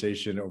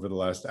conversation over the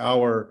last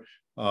hour.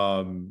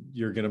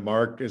 You're going to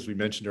mark, as we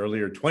mentioned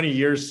earlier, 20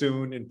 years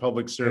soon in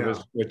public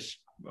service, which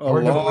a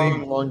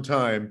long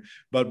time.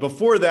 But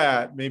before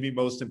that, maybe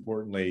most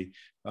importantly,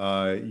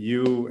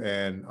 you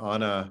and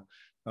Anna,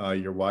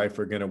 your wife,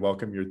 are going to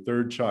welcome your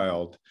third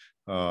child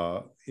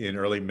in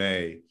early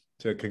May.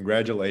 So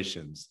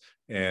congratulations,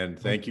 and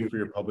thank you for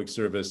your public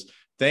service.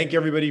 Thank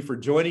everybody for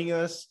joining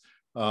us.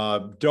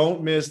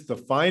 Don't miss the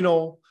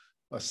final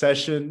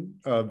session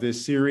of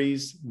this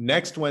series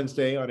next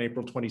Wednesday on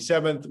April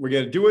 27th. We're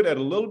going to do it at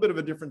a little bit of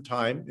a different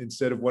time.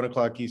 Instead of 1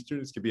 o'clock Eastern,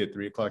 it's going to be at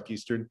 3 o'clock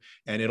Eastern,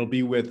 and it'll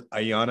be with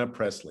Ayanna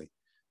Presley.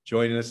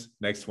 Join us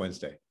next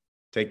Wednesday.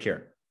 Take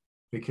care.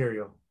 Take care,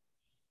 y'all.